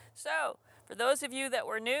about. So, for those of you that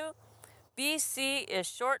were new, BC is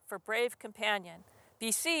short for Brave Companion.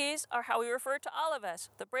 BCs are how we refer to all of us,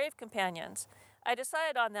 the Brave Companions. I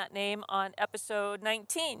decided on that name on episode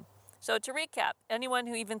 19. So to recap, anyone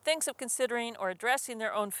who even thinks of considering or addressing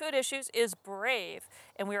their own food issues is brave,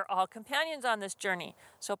 and we are all companions on this journey.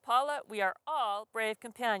 So Paula, we are all brave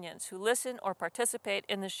companions who listen or participate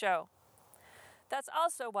in the show. That's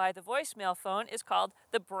also why the voicemail phone is called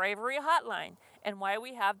the Bravery Hotline, and why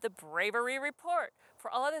we have the Bravery Report for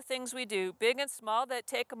all of the things we do, big and small, that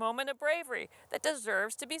take a moment of bravery that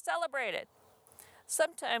deserves to be celebrated.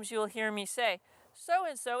 Sometimes you'll hear me say,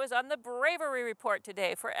 so-and-so is on the Bravery Report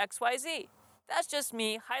today for XYZ. That's just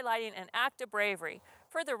me highlighting an act of bravery.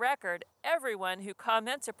 For the record, everyone who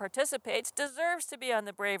comments or participates deserves to be on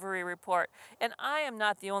the Bravery Report, and I am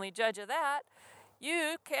not the only judge of that.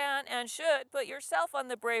 You can and should put yourself on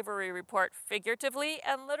the Bravery Report, figuratively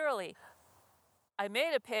and literally. I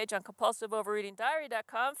made a page on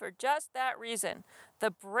compulsiveovereatingdiary.com for just that reason.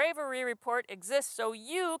 The Bravery Report exists so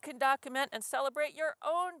you can document and celebrate your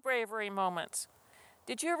own bravery moments.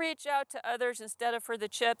 Did you reach out to others instead of for the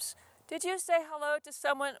chips? Did you say hello to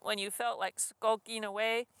someone when you felt like skulking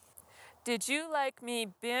away? Did you, like me,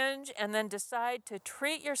 binge and then decide to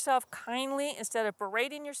treat yourself kindly instead of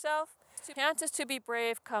berating yourself? Chances to be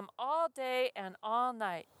brave come all day and all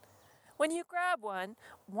night. When you grab one,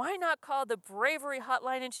 why not call the Bravery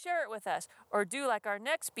Hotline and share it with us? Or do like our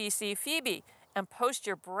next BC, Phoebe, and post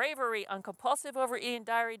your bravery on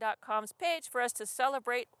compulsiveovereatingdiary.com's page for us to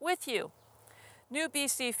celebrate with you. New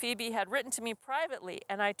BC Phoebe had written to me privately,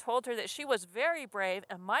 and I told her that she was very brave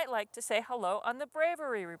and might like to say hello on the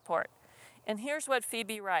Bravery Report. And here's what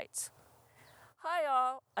Phoebe writes. Hi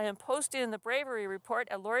all, I am posting in the Bravery Report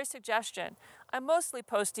at Lori's suggestion. I'm mostly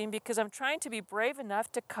posting because I'm trying to be brave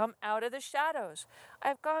enough to come out of the shadows.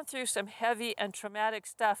 I've gone through some heavy and traumatic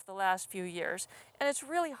stuff the last few years, and it's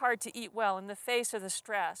really hard to eat well in the face of the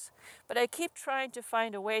stress. But I keep trying to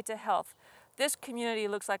find a way to health. This community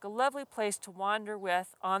looks like a lovely place to wander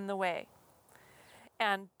with on the way.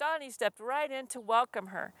 And Donnie stepped right in to welcome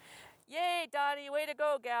her. Yay, Donnie, way to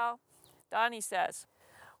go, gal. Donnie says,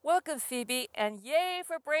 welcome, Phoebe, and yay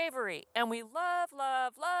for bravery. And we love,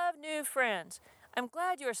 love, love new friends. I'm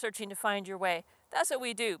glad you are searching to find your way. That's what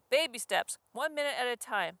we do, baby steps, 1 minute at a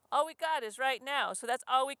time. All we got is right now, so that's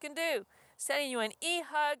all we can do. Sending you an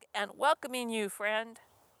e-hug and welcoming you, friend.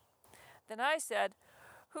 Then I said,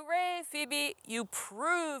 hooray, Phoebe, you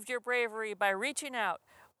proved your bravery by reaching out.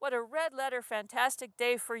 What a red letter fantastic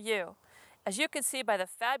day for you. As you can see by the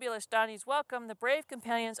fabulous Donnie's welcome, the Brave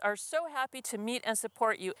Companions are so happy to meet and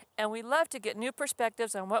support you, and we love to get new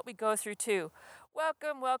perspectives on what we go through too.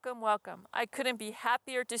 Welcome, welcome, welcome. I couldn't be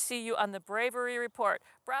happier to see you on the Bravery Report.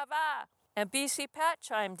 Brava! And BC Pat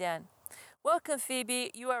chimed in. Welcome, Phoebe,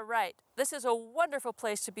 you are right. This is a wonderful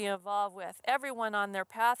place to be involved with, everyone on their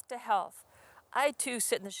path to health. I too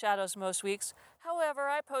sit in the shadows most weeks. However,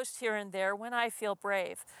 I post here and there when I feel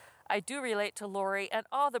brave. I do relate to Lori and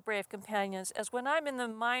all the Brave Companions, as when I'm in the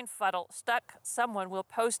mind fuddle, stuck, someone will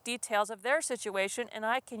post details of their situation and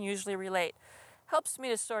I can usually relate. Helps me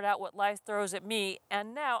to sort out what life throws at me,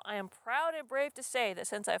 and now I am proud and brave to say that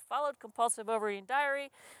since I followed Compulsive Overeating Diary,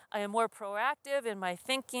 I am more proactive in my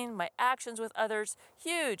thinking, my actions with others.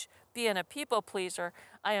 Huge! Being a people pleaser,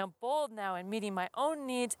 I am bold now in meeting my own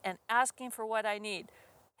needs and asking for what I need.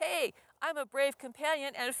 Hey, I'm a brave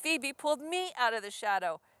companion and Phoebe pulled me out of the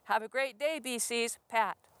shadow. Have a great day, BCs,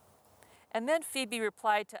 Pat. And then Phoebe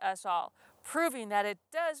replied to us all, proving that it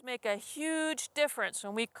does make a huge difference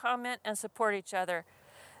when we comment and support each other.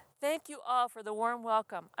 Thank you all for the warm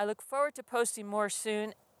welcome. I look forward to posting more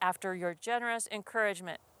soon after your generous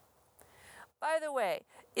encouragement. By the way,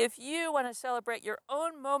 If you want to celebrate your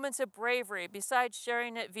own moments of bravery, besides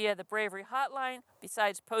sharing it via the Bravery Hotline,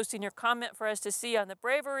 besides posting your comment for us to see on the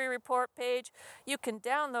Bravery Report page, you can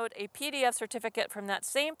download a PDF certificate from that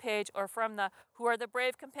same page or from the Who Are the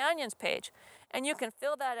Brave Companions page. And you can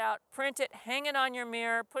fill that out, print it, hang it on your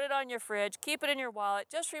mirror, put it on your fridge, keep it in your wallet.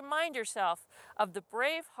 Just remind yourself of the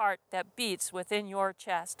brave heart that beats within your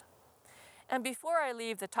chest. And before I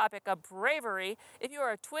leave the topic of bravery, if you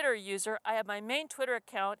are a Twitter user, I have my main Twitter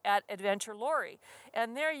account at Adventure Lori,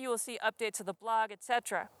 and there you will see updates of the blog,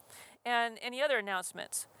 etc., and any other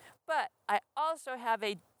announcements. But I also have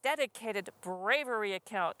a dedicated bravery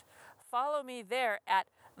account. Follow me there at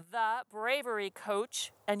The Bravery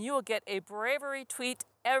Coach, and you will get a bravery tweet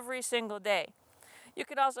every single day. You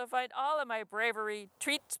can also find all of my bravery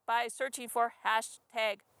tweets by searching for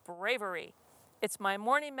 #bravery. It's my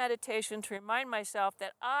morning meditation to remind myself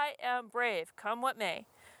that I am brave, come what may.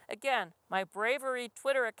 Again, my bravery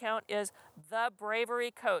Twitter account is The Bravery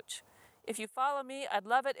Coach. If you follow me, I'd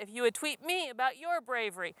love it if you would tweet me about your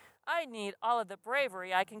bravery. I need all of the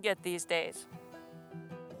bravery I can get these days.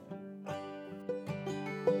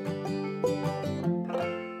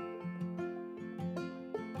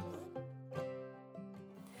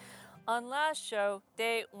 On last show,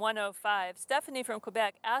 day 105, Stephanie from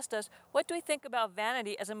Quebec asked us, what do we think about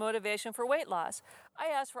vanity as a motivation for weight loss? I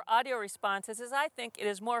asked for audio responses as I think it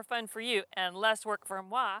is more fun for you and less work for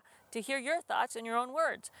moi to hear your thoughts in your own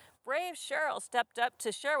words. Brave Cheryl stepped up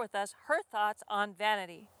to share with us her thoughts on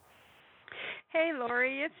vanity. Hey,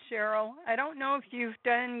 Lori, it's Cheryl. I don't know if you've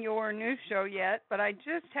done your news show yet, but I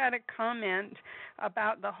just had a comment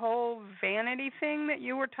about the whole vanity thing that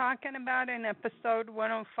you were talking about in episode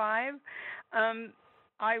 105.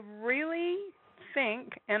 I really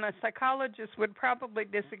think, and a psychologist would probably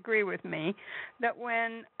disagree with me, that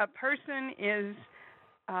when a person is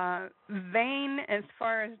vain as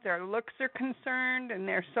far as their looks are concerned, and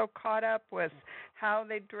they're so caught up with how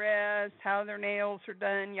they dress, how their nails are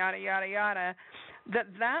done, yada, yada, yada,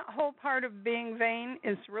 that whole part of being vain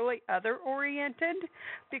is really other-oriented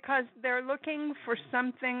because they're looking for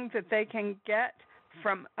something that they can get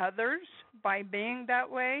from others by being that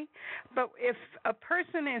way. But if a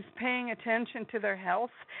person is paying attention to their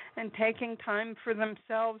health and taking time for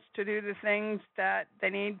themselves to do the things that they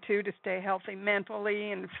need to stay healthy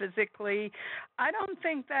mentally and physically, I don't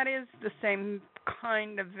think that is the same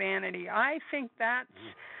kind of vanity. I think that's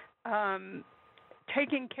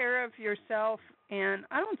taking care of yourself, and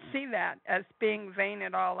I don't see that as being vain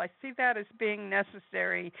at all. I see that as being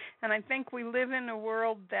necessary, and I think we live in a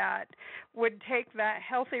world that would take that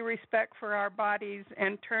healthy respect for our bodies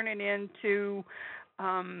and turn it into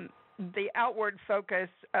the outward focus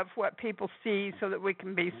of what people see so that we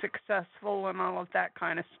can be successful and all of that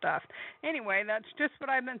kind of stuff. Anyway, that's just what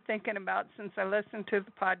I've been thinking about since I listened to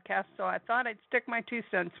the podcast, so I thought I'd stick my 2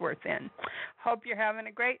 cents worth in. Hope you're having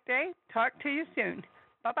a great day. Talk to you soon.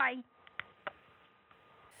 Bye-bye.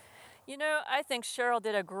 You know, I think Cheryl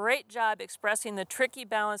did a great job expressing the tricky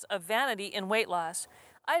balance of vanity in weight loss.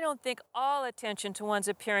 I don't think all attention to one's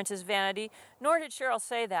appearance is vanity, nor did Cheryl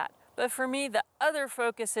say that. But for me, the other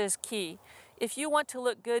focus is key. If you want to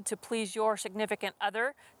look good to please your significant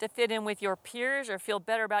other, to fit in with your peers, or feel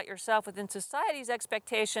better about yourself within society's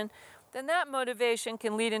expectation, then that motivation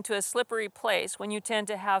can lead into a slippery place when you tend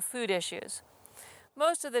to have food issues.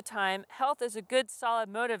 Most of the time, health is a good, solid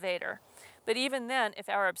motivator. But even then, if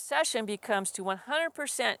our obsession becomes to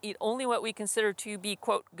 100% eat only what we consider to be,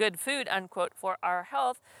 quote, good food, unquote, for our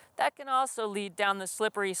health, that can also lead down the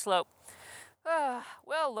slippery slope.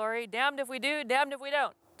 Well, Lori, damned if we do, damned if we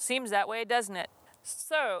don't. Seems that way, doesn't it?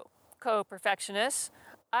 So, co-perfectionists,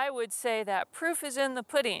 I would say that proof is in the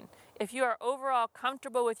pudding. If you are overall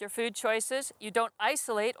comfortable with your food choices, you don't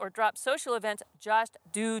isolate or drop social events just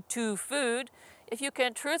due to food, if you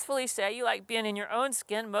can truthfully say you like being in your own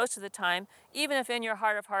skin most of the time, even if in your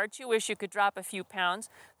heart of hearts you wish you could drop a few pounds,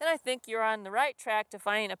 then I think you're on the right track to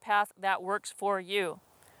finding a path that works for you.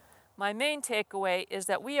 My main takeaway is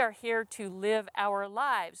that we are here to live our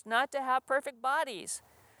lives, not to have perfect bodies.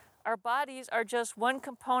 Our bodies are just one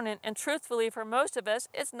component, and truthfully, for most of us,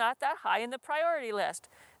 it's not that high in the priority list,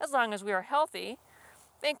 as long as we are healthy.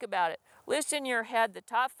 Think about it. List in your head the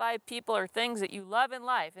top 5 people or things that you love in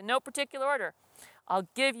life, in no particular order. I'll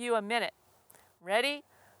give you a minute. Ready?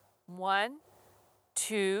 1,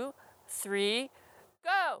 2, 3,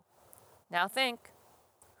 go! Now think.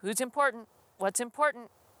 Who's important? What's important?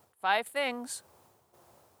 5 things.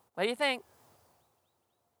 What do you think?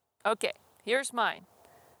 Okay, here's mine.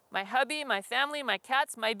 My hubby, my family, my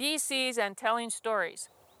cats, my BCs, and telling stories.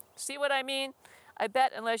 See what I mean? I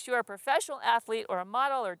bet unless you are a professional athlete or a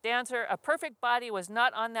model or dancer, a perfect body was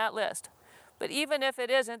not on that list. But even if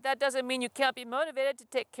it isn't, that doesn't mean you can't be motivated to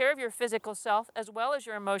take care of your physical self as well as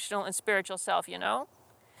your emotional and spiritual self, you know?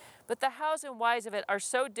 But the hows and whys of it are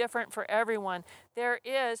so different for everyone. There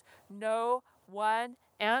is no one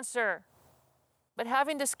answer. But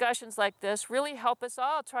having discussions like this really help us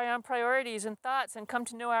all try on priorities and thoughts and come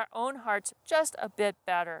to know our own hearts just a bit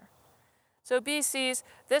better. So BCs,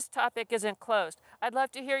 this topic isn't closed. I'd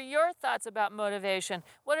love to hear your thoughts about motivation.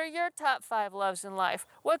 What are your top 5 loves in life?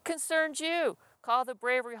 What concerns you? Call the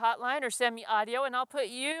Bravery Hotline or send me audio and I'll put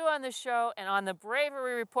you on the show and on the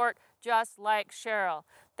Bravery Report just like Cheryl.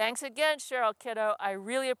 Thanks again, Cheryl Kiddo. I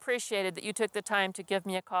really appreciated that you took the time to give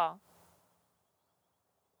me a call.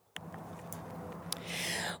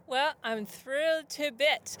 Well, I'm thrilled to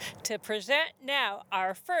bits to present now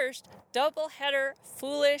our first doubleheader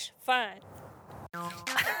Foolish Fun.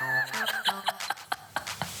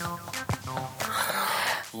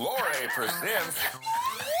 Lori presents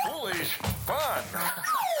Foolish Fun.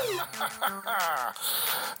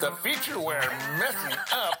 The feature where messing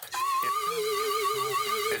up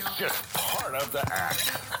is just part of the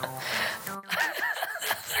act.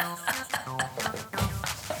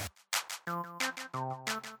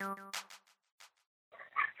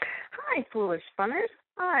 Hi, Foolish Funners.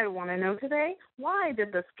 I want to know today, why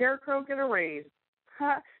did the Scarecrow get a raise?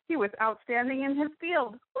 He was outstanding in his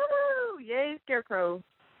field. Woohoo! Yay, Scarecrow.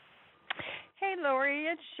 Hey, Lori,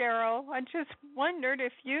 it's Cheryl. I just wondered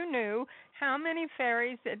if you knew how many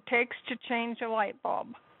fairies it takes to change a light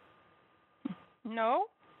bulb. No?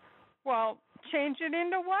 Well, change it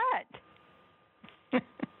into what?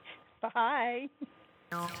 Bye.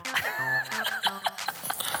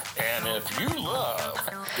 And if you love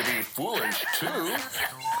to be foolish too,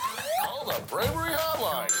 call the Bravery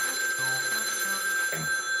Hotline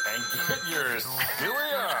and get your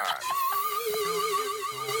silly on.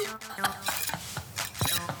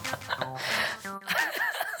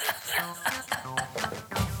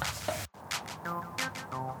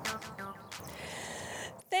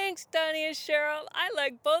 Thanks, Donnie and Cheryl. I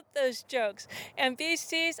like both those jokes. And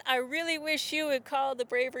BCs, I really wish you would call the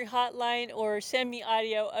Bravery Hotline or send me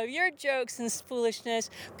audio of your jokes and foolishness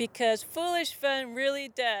because Foolish Fun really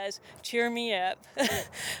does cheer me up.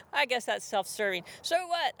 I guess that's self-serving. So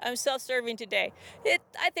what? I'm self-serving today.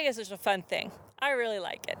 I think it's just a fun thing. I really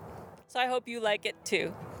like it. So I hope you like it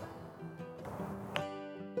too.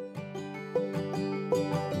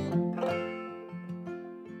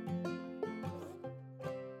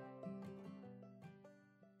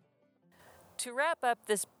 To wrap up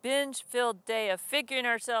this binge-filled day of figuring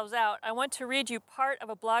ourselves out, I want to read you part of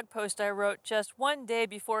a blog post I wrote just one day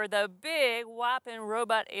before the big whopping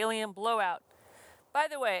robot alien blowout. By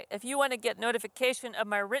the way, if you want to get notification of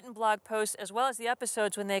my written blog posts as well as the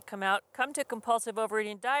episodes when they come out, come to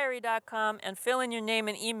compulsiveovereatingdiary.com and fill in your name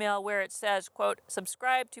and email where it says, quote,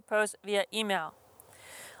 subscribe to post via email.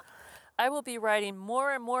 I will be writing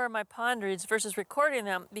more and more of my ponderings versus recording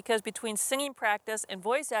them because between singing practice and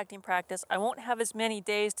voice acting practice, I won't have as many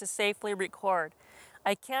days to safely record.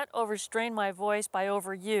 I can't overstrain my voice by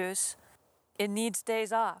overuse. It needs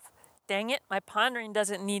days off. Dang it, my pondering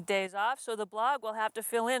doesn't need days off, so the blog will have to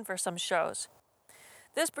fill in for some shows.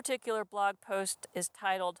 This particular blog post is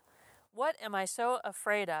titled, What Am I So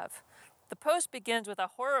Afraid Of? The post begins with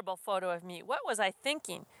a horrible photo of me. What was I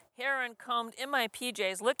thinking? Hair uncombed in my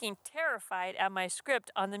PJs, looking terrified at my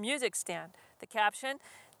script on the music stand. The caption,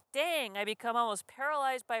 dang, I become almost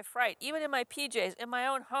paralyzed by fright, even in my PJs, in my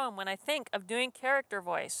own home, when I think of doing character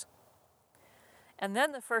voice. And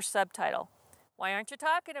then the first subtitle, why aren't you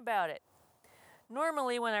talking about it?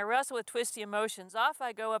 Normally, when I wrestle with twisty emotions, off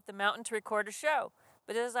I go up the mountain to record a show.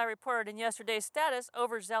 But as I reported in yesterday's status,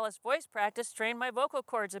 overzealous voice practice strained my vocal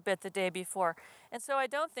cords a bit the day before. And so I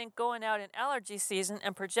don't think going out in allergy season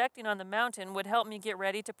and projecting on the mountain would help me get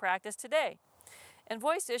ready to practice today. And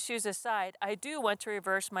voice issues aside, I do want to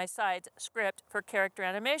reverse my sides script for character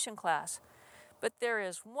animation class. But there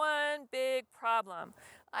is one big problem.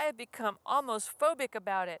 I have become almost phobic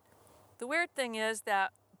about it. The weird thing is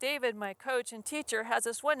that David, my coach and teacher, has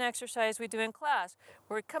this one exercise we do in class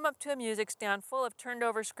where we come up to a music stand full of turned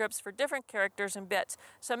over scripts for different characters and bits,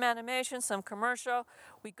 some animation, some commercial.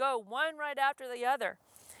 We go one right after the other,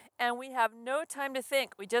 and we have no time to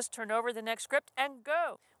think. We just turn over the next script and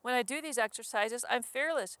go. When I do these exercises, I'm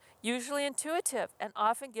fearless, usually intuitive, and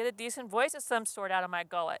often get a decent voice of some sort out of my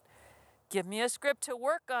gullet. Give me a script to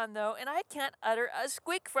work on, though, and I can't utter a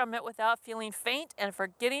squeak from it without feeling faint and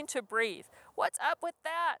forgetting to breathe. What's up with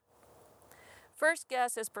that? First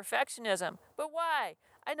guess is perfectionism. But why?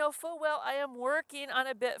 I know full well I am working on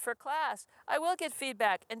a bit for class. I will get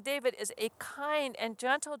feedback, and David is a kind and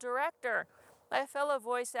gentle director. My fellow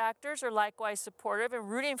voice actors are likewise supportive and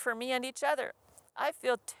rooting for me and each other. I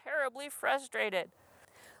feel terribly frustrated.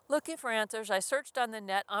 Looking for answers, I searched on the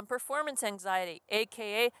net on performance anxiety,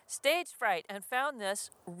 aka stage fright, and found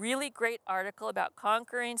this really great article about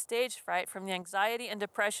conquering stage fright from the Anxiety and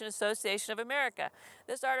Depression Association of America.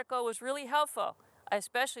 This article was really helpful. I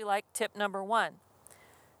especially like tip number 1.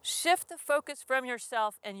 Shift the focus from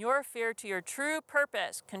yourself and your fear to your true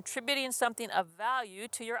purpose, contributing something of value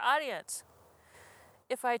to your audience.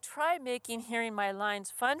 If I try making hearing my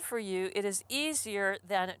lines fun for you, it is easier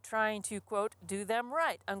than trying to, quote, do them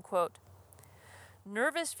right, unquote.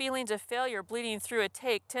 Nervous feelings of failure bleeding through a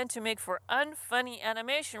take tend to make for unfunny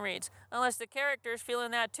animation reads, unless the character's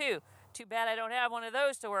feeling that too. Too bad I don't have one of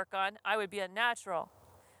those to work on. I would be a natural.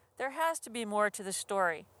 There has to be more to the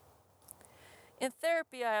story. In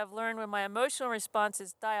therapy, I have learned when my emotional response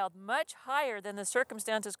is dialed much higher than the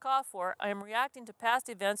circumstances call for, I am reacting to past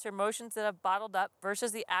events or emotions that have bottled up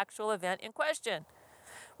versus the actual event in question.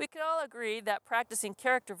 We can all agree that practicing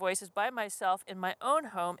character voices by myself in my own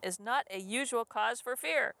home is not a usual cause for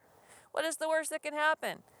fear. What is the worst that can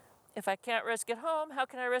happen? If I can't risk at home, how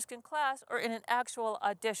can I risk in class or in an actual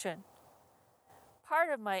audition? Part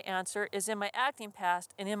of my answer is in my acting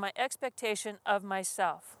past and in my expectation of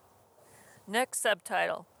myself. Next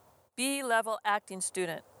subtitle, B-level acting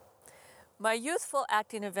student. My youthful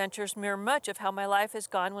acting adventures mirror much of how my life has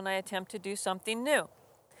gone when I attempt to do something new.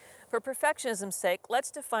 For perfectionism's sake, let's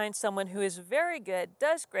define someone who is very good,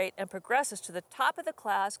 does great, and progresses to the top of the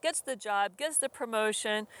class, gets the job, gets the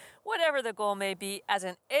promotion, whatever the goal may be, as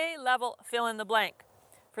an A-level fill-in-the-blank.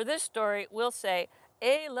 For this story, we'll say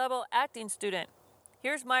A-level acting student.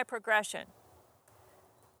 Here's my progression.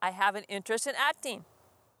 I have an interest in acting.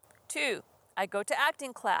 2. I go to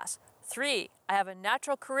acting class. 3. I have a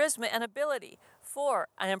natural charisma and ability. 4.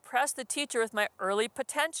 I impress the teacher with my early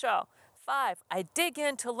potential. 5. I dig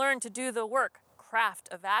in to learn to do the work, craft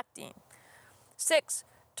of acting. 6.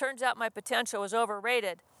 Turns out my potential was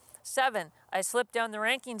overrated. 7. I slip down the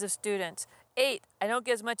rankings of students. 8. I don't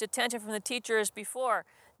get as much attention from the teacher as before.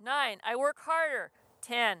 9. I work harder.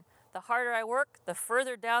 10. The harder I work, the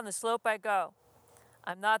further down the slope I go.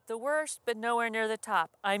 I'm not the worst, but nowhere near the top.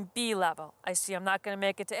 I'm B-level. I see I'm not going to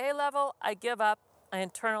make it to A-level. I give up. I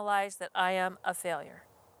internalize that I am a failure.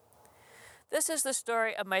 This is the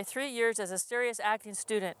story of my 3 years as a serious acting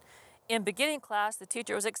student. In beginning class, the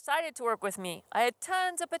teacher was excited to work with me. I had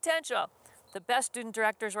tons of potential. The best student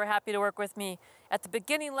directors were happy to work with me. At the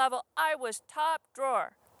beginning level, I was top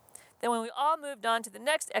drawer. Then when we all moved on to the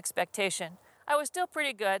next expectation, I was still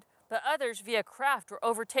pretty good, but others via craft were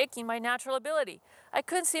overtaking my natural ability. I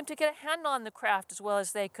couldn't seem to get a handle on the craft as well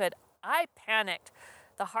as they could. I panicked.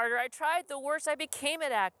 The harder I tried, the worse I became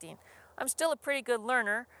at acting. I'm still a pretty good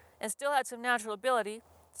learner and still had some natural ability,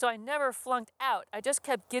 so I never flunked out. I just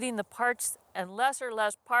kept getting the parts and less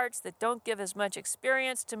parts that don't give as much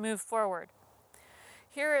experience to move forward.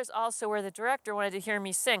 Here is also where the director wanted to hear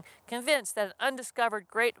me sing, convinced that an undiscovered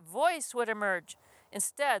great voice would emerge.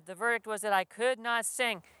 Instead, the verdict was that I could not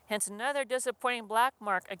sing, hence another disappointing black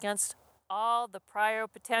mark against all the prior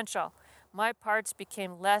potential. My parts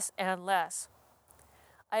became less and less.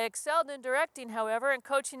 I excelled in directing, however, and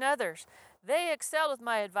coaching others. They excelled with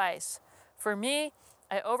my advice. For me,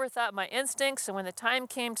 I overthought my instincts, and when the time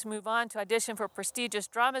came to move on to audition for prestigious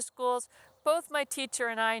drama schools, both my teacher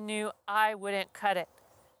and I knew I wouldn't cut it.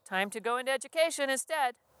 Time to go into education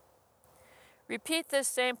instead. Repeat this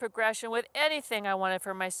same progression with anything I wanted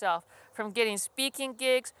for myself, from getting speaking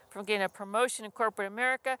gigs, from getting a promotion in corporate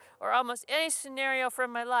America, or almost any scenario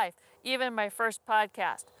from my life, even my first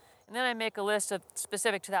podcast. And then I make a list of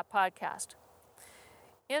specific to that podcast.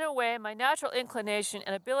 In a way, my natural inclination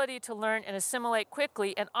and ability to learn and assimilate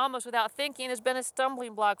quickly and almost without thinking has been a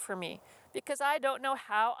stumbling block for me, because I don't know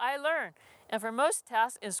how I learn. And for most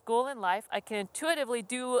tasks in school and life, I can intuitively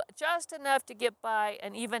do just enough to get by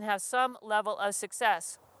and even have some level of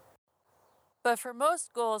success. But for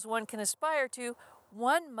most goals one can aspire to,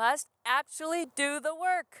 one must actually do the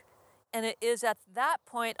work. And it is at that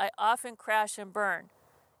point I often crash and burn.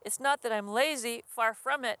 It's not that I'm lazy, far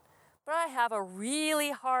from it, but I have a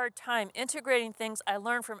really hard time integrating things I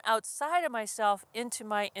learn from outside of myself into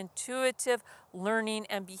my intuitive learning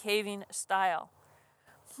and behaving style.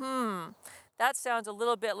 That sounds a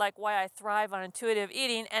little bit like why I thrive on intuitive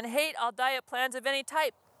eating and hate all diet plans of any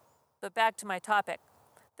type. But back to my topic.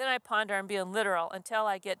 Then I ponder on being literal until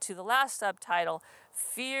I get to the last subtitle,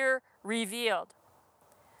 Fear Revealed.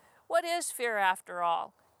 What is fear after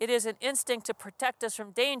all? It is an instinct to protect us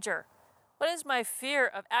from danger. What is my fear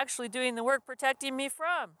of actually doing the work protecting me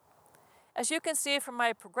from? As you can see from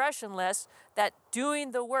my progression list, that doing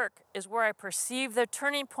the work is where I perceive the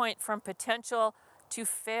turning point from potential to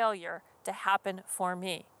failure to happen for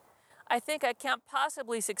me. I think I can't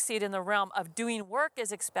possibly succeed in the realm of doing work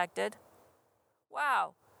as expected.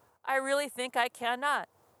 Wow, I really think I cannot.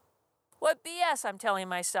 What BS, I'm telling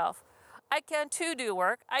myself. I can too do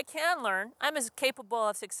work. I can learn. I'm as capable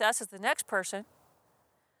of success as the next person.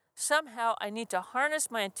 Somehow I need to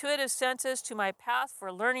harness my intuitive senses to my path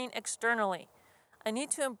for learning externally. I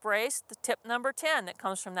need to embrace the tip number 10 that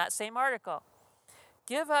comes from that same article.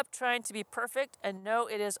 Give up trying to be perfect and know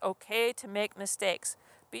it is okay to make mistakes.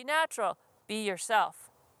 Be natural. Be yourself.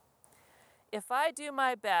 If I do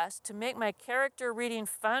my best to make my character reading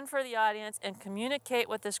fun for the audience and communicate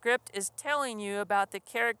what the script is telling you about the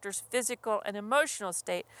character's physical and emotional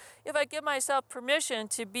state, if I give myself permission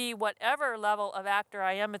to be whatever level of actor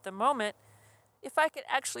I am at the moment, if I could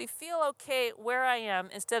actually feel okay where I am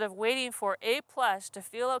instead of waiting for A+ to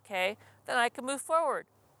feel okay, then I can move forward.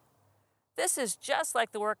 This is just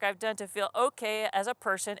like the work I've done to feel okay as a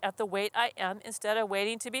person at the weight I am instead of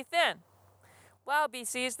waiting to be thin. Wow,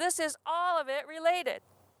 BCs, this is all of it related.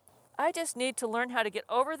 I just need to learn how to get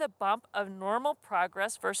over the bump of normal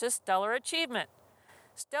progress versus stellar achievement.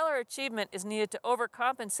 Stellar achievement is needed to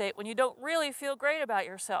overcompensate when you don't really feel great about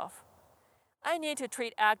yourself. I need to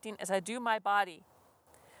treat acting as I do my body.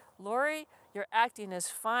 Lori, your acting is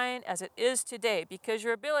fine as it is today because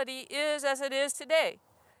your ability is as it is today.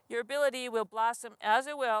 Your ability will blossom as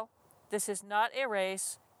it will. This is not a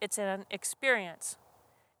race, it's an experience.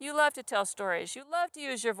 You love to tell stories. You love to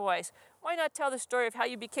use your voice. Why not tell the story of how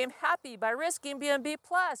you became happy by risking being B+?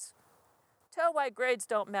 Tell why grades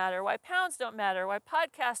don't matter, why pounds don't matter, why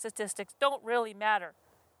podcast statistics don't really matter.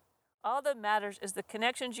 All that matters is the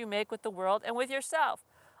connections you make with the world and with yourself.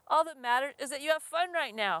 All that matters is that you have fun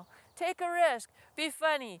right now. Take a risk. Be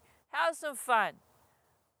funny. Have some fun.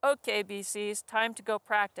 Okay, BCs, time to go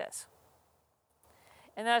practice.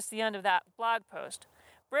 And that's the end of that blog post.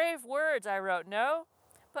 Brave words, I wrote, no?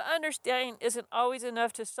 But understanding isn't always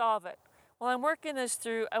enough to solve it. While I'm working this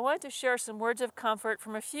through, I want to share some words of comfort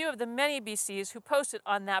from a few of the many BCs who posted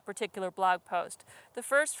on that particular blog post. The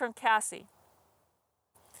first from Cassie.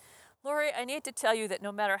 Lori, I need to tell you that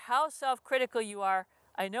no matter how self-critical you are,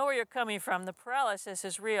 I know where you're coming from. The paralysis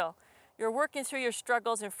is real. Your working through your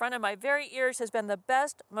struggles in front of my very ears has been the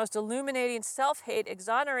best, most illuminating, self-hate,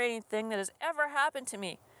 exonerating thing that has ever happened to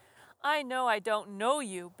me. I know I don't know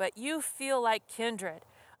you, but you feel like kindred.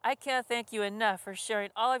 I can't thank you enough for sharing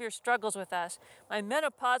all of your struggles with us. My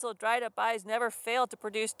menopausal dried up eyes never fail to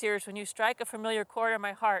produce tears when you strike a familiar chord in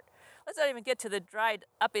my heart. Let's not even get to the dried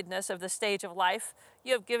uppedness of the stage of life.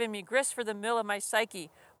 You have given me grist for the mill of my psyche.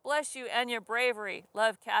 Bless you and your bravery.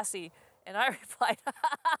 Love, Cassie. And I replied,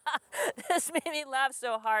 this made me laugh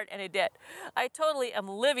so hard, and it did. I totally am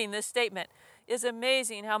living this statement. It's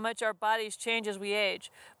amazing how much our bodies change as we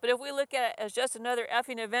age. But if we look at it as just another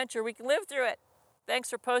effing adventure, we can live through it.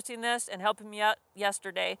 Thanks for posting this and helping me out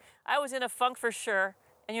yesterday. I was in a funk for sure,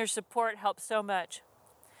 and your support helped so much.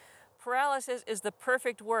 Paralysis is the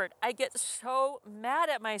perfect word. I get so mad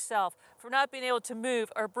at myself for not being able to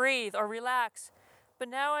move or breathe or relax. But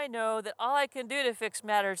now I know that all I can do to fix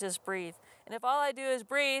matters is breathe. And if all I do is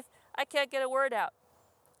breathe, I can't get a word out.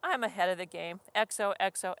 I'm ahead of the game.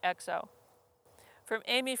 XOXOXO. From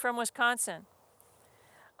Amy from Wisconsin.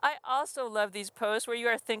 I also love these posts where you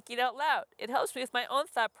are thinking out loud. It helps me with my own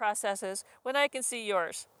thought processes when I can see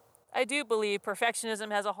yours. I do believe perfectionism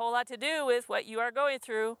has a whole lot to do with what you are going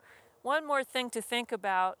through. One more thing to think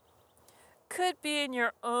about. Could being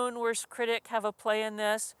your own worst critic have a play in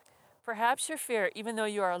this? Perhaps your fear, even though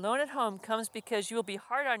you are alone at home, comes because you will be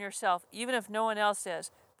hard on yourself, even if no one else is.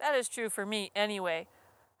 That is true for me anyway.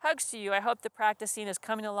 Hugs to you. I hope the practicing is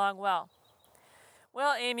coming along well.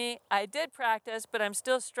 Well, Amy, I did practice, but I'm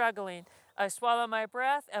still struggling. I swallow my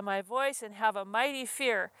breath and my voice and have a mighty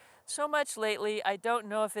fear. So much lately, I don't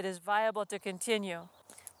know if it is viable to continue.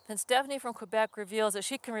 Then Stephanie from Quebec reveals that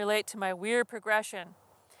she can relate to my weird progression.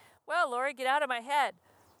 Well, Lori, get out of my head.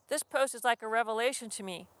 This post is like a revelation to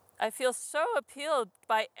me. I feel so appealed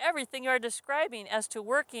by everything you are describing as to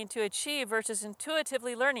working to achieve versus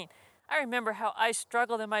intuitively learning. I remember how I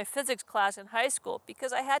struggled in my physics class in high school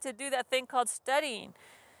because I had to do that thing called studying,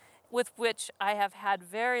 with which I have had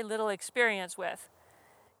very little experience with.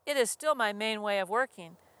 It is still my main way of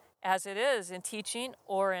working, as it is in teaching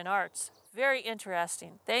or in arts. Very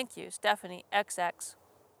interesting. Thank you, Stephanie XX.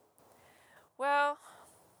 Well,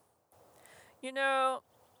 you know,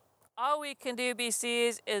 all we can do,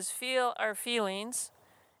 BCs, is feel our feelings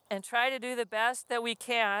and try to do the best that we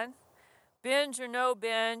can. binge or no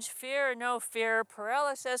binge, fear or no fear,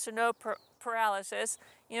 paralysis or no paralysis,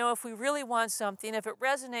 if we really want something, if it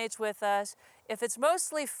resonates with us, if it's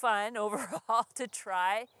mostly fun overall to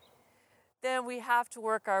try, then we have to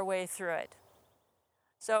work our way through it.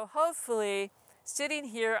 So hopefully, sitting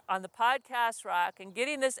here on the podcast rock and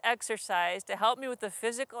getting this exercise to help me with the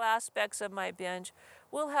physical aspects of my binge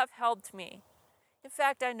will have helped me. In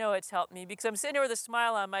fact, I know it's helped me because I'm sitting here with a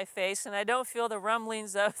smile on my face and I don't feel the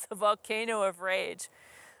rumblings of the volcano of rage.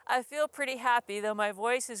 I feel pretty happy, though my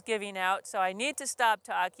voice is giving out, so I need to stop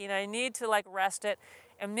talking. I need to rest it,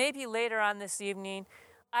 and maybe later on this evening,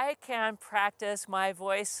 I can practice my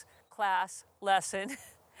voice class lesson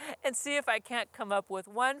and see if I can't come up with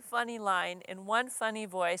one funny line in one funny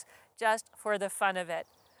voice just for the fun of it.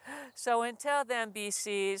 So until then,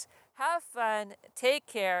 BCs, have fun, take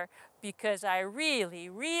care, because I really,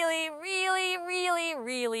 really, really, really,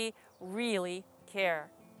 really, really care.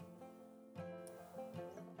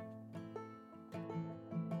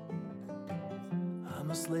 I'm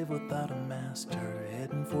a slave without a master,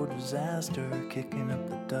 heading for disaster, kicking up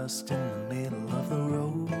the dust in the middle of the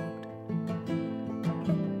road.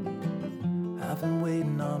 I've been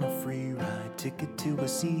waiting on a free ride, ticket to a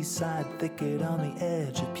seaside thicket on the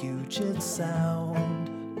edge of Puget Sound.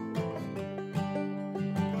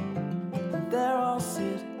 And there I'll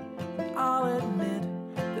sit, and I'll admit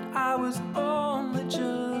that I was only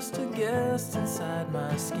just a guest inside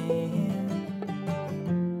my skin.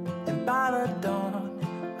 And by the dawn,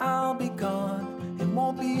 I'll be gone and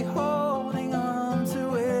won't be holding on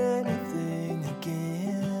to anything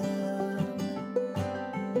again.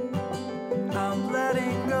 I'm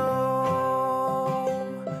letting go,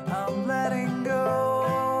 I'm letting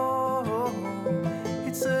go.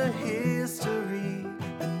 It's a history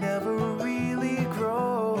that never really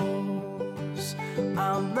grows.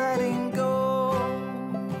 I'm letting go,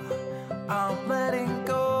 I'm letting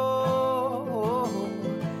go.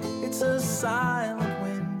 It's a sign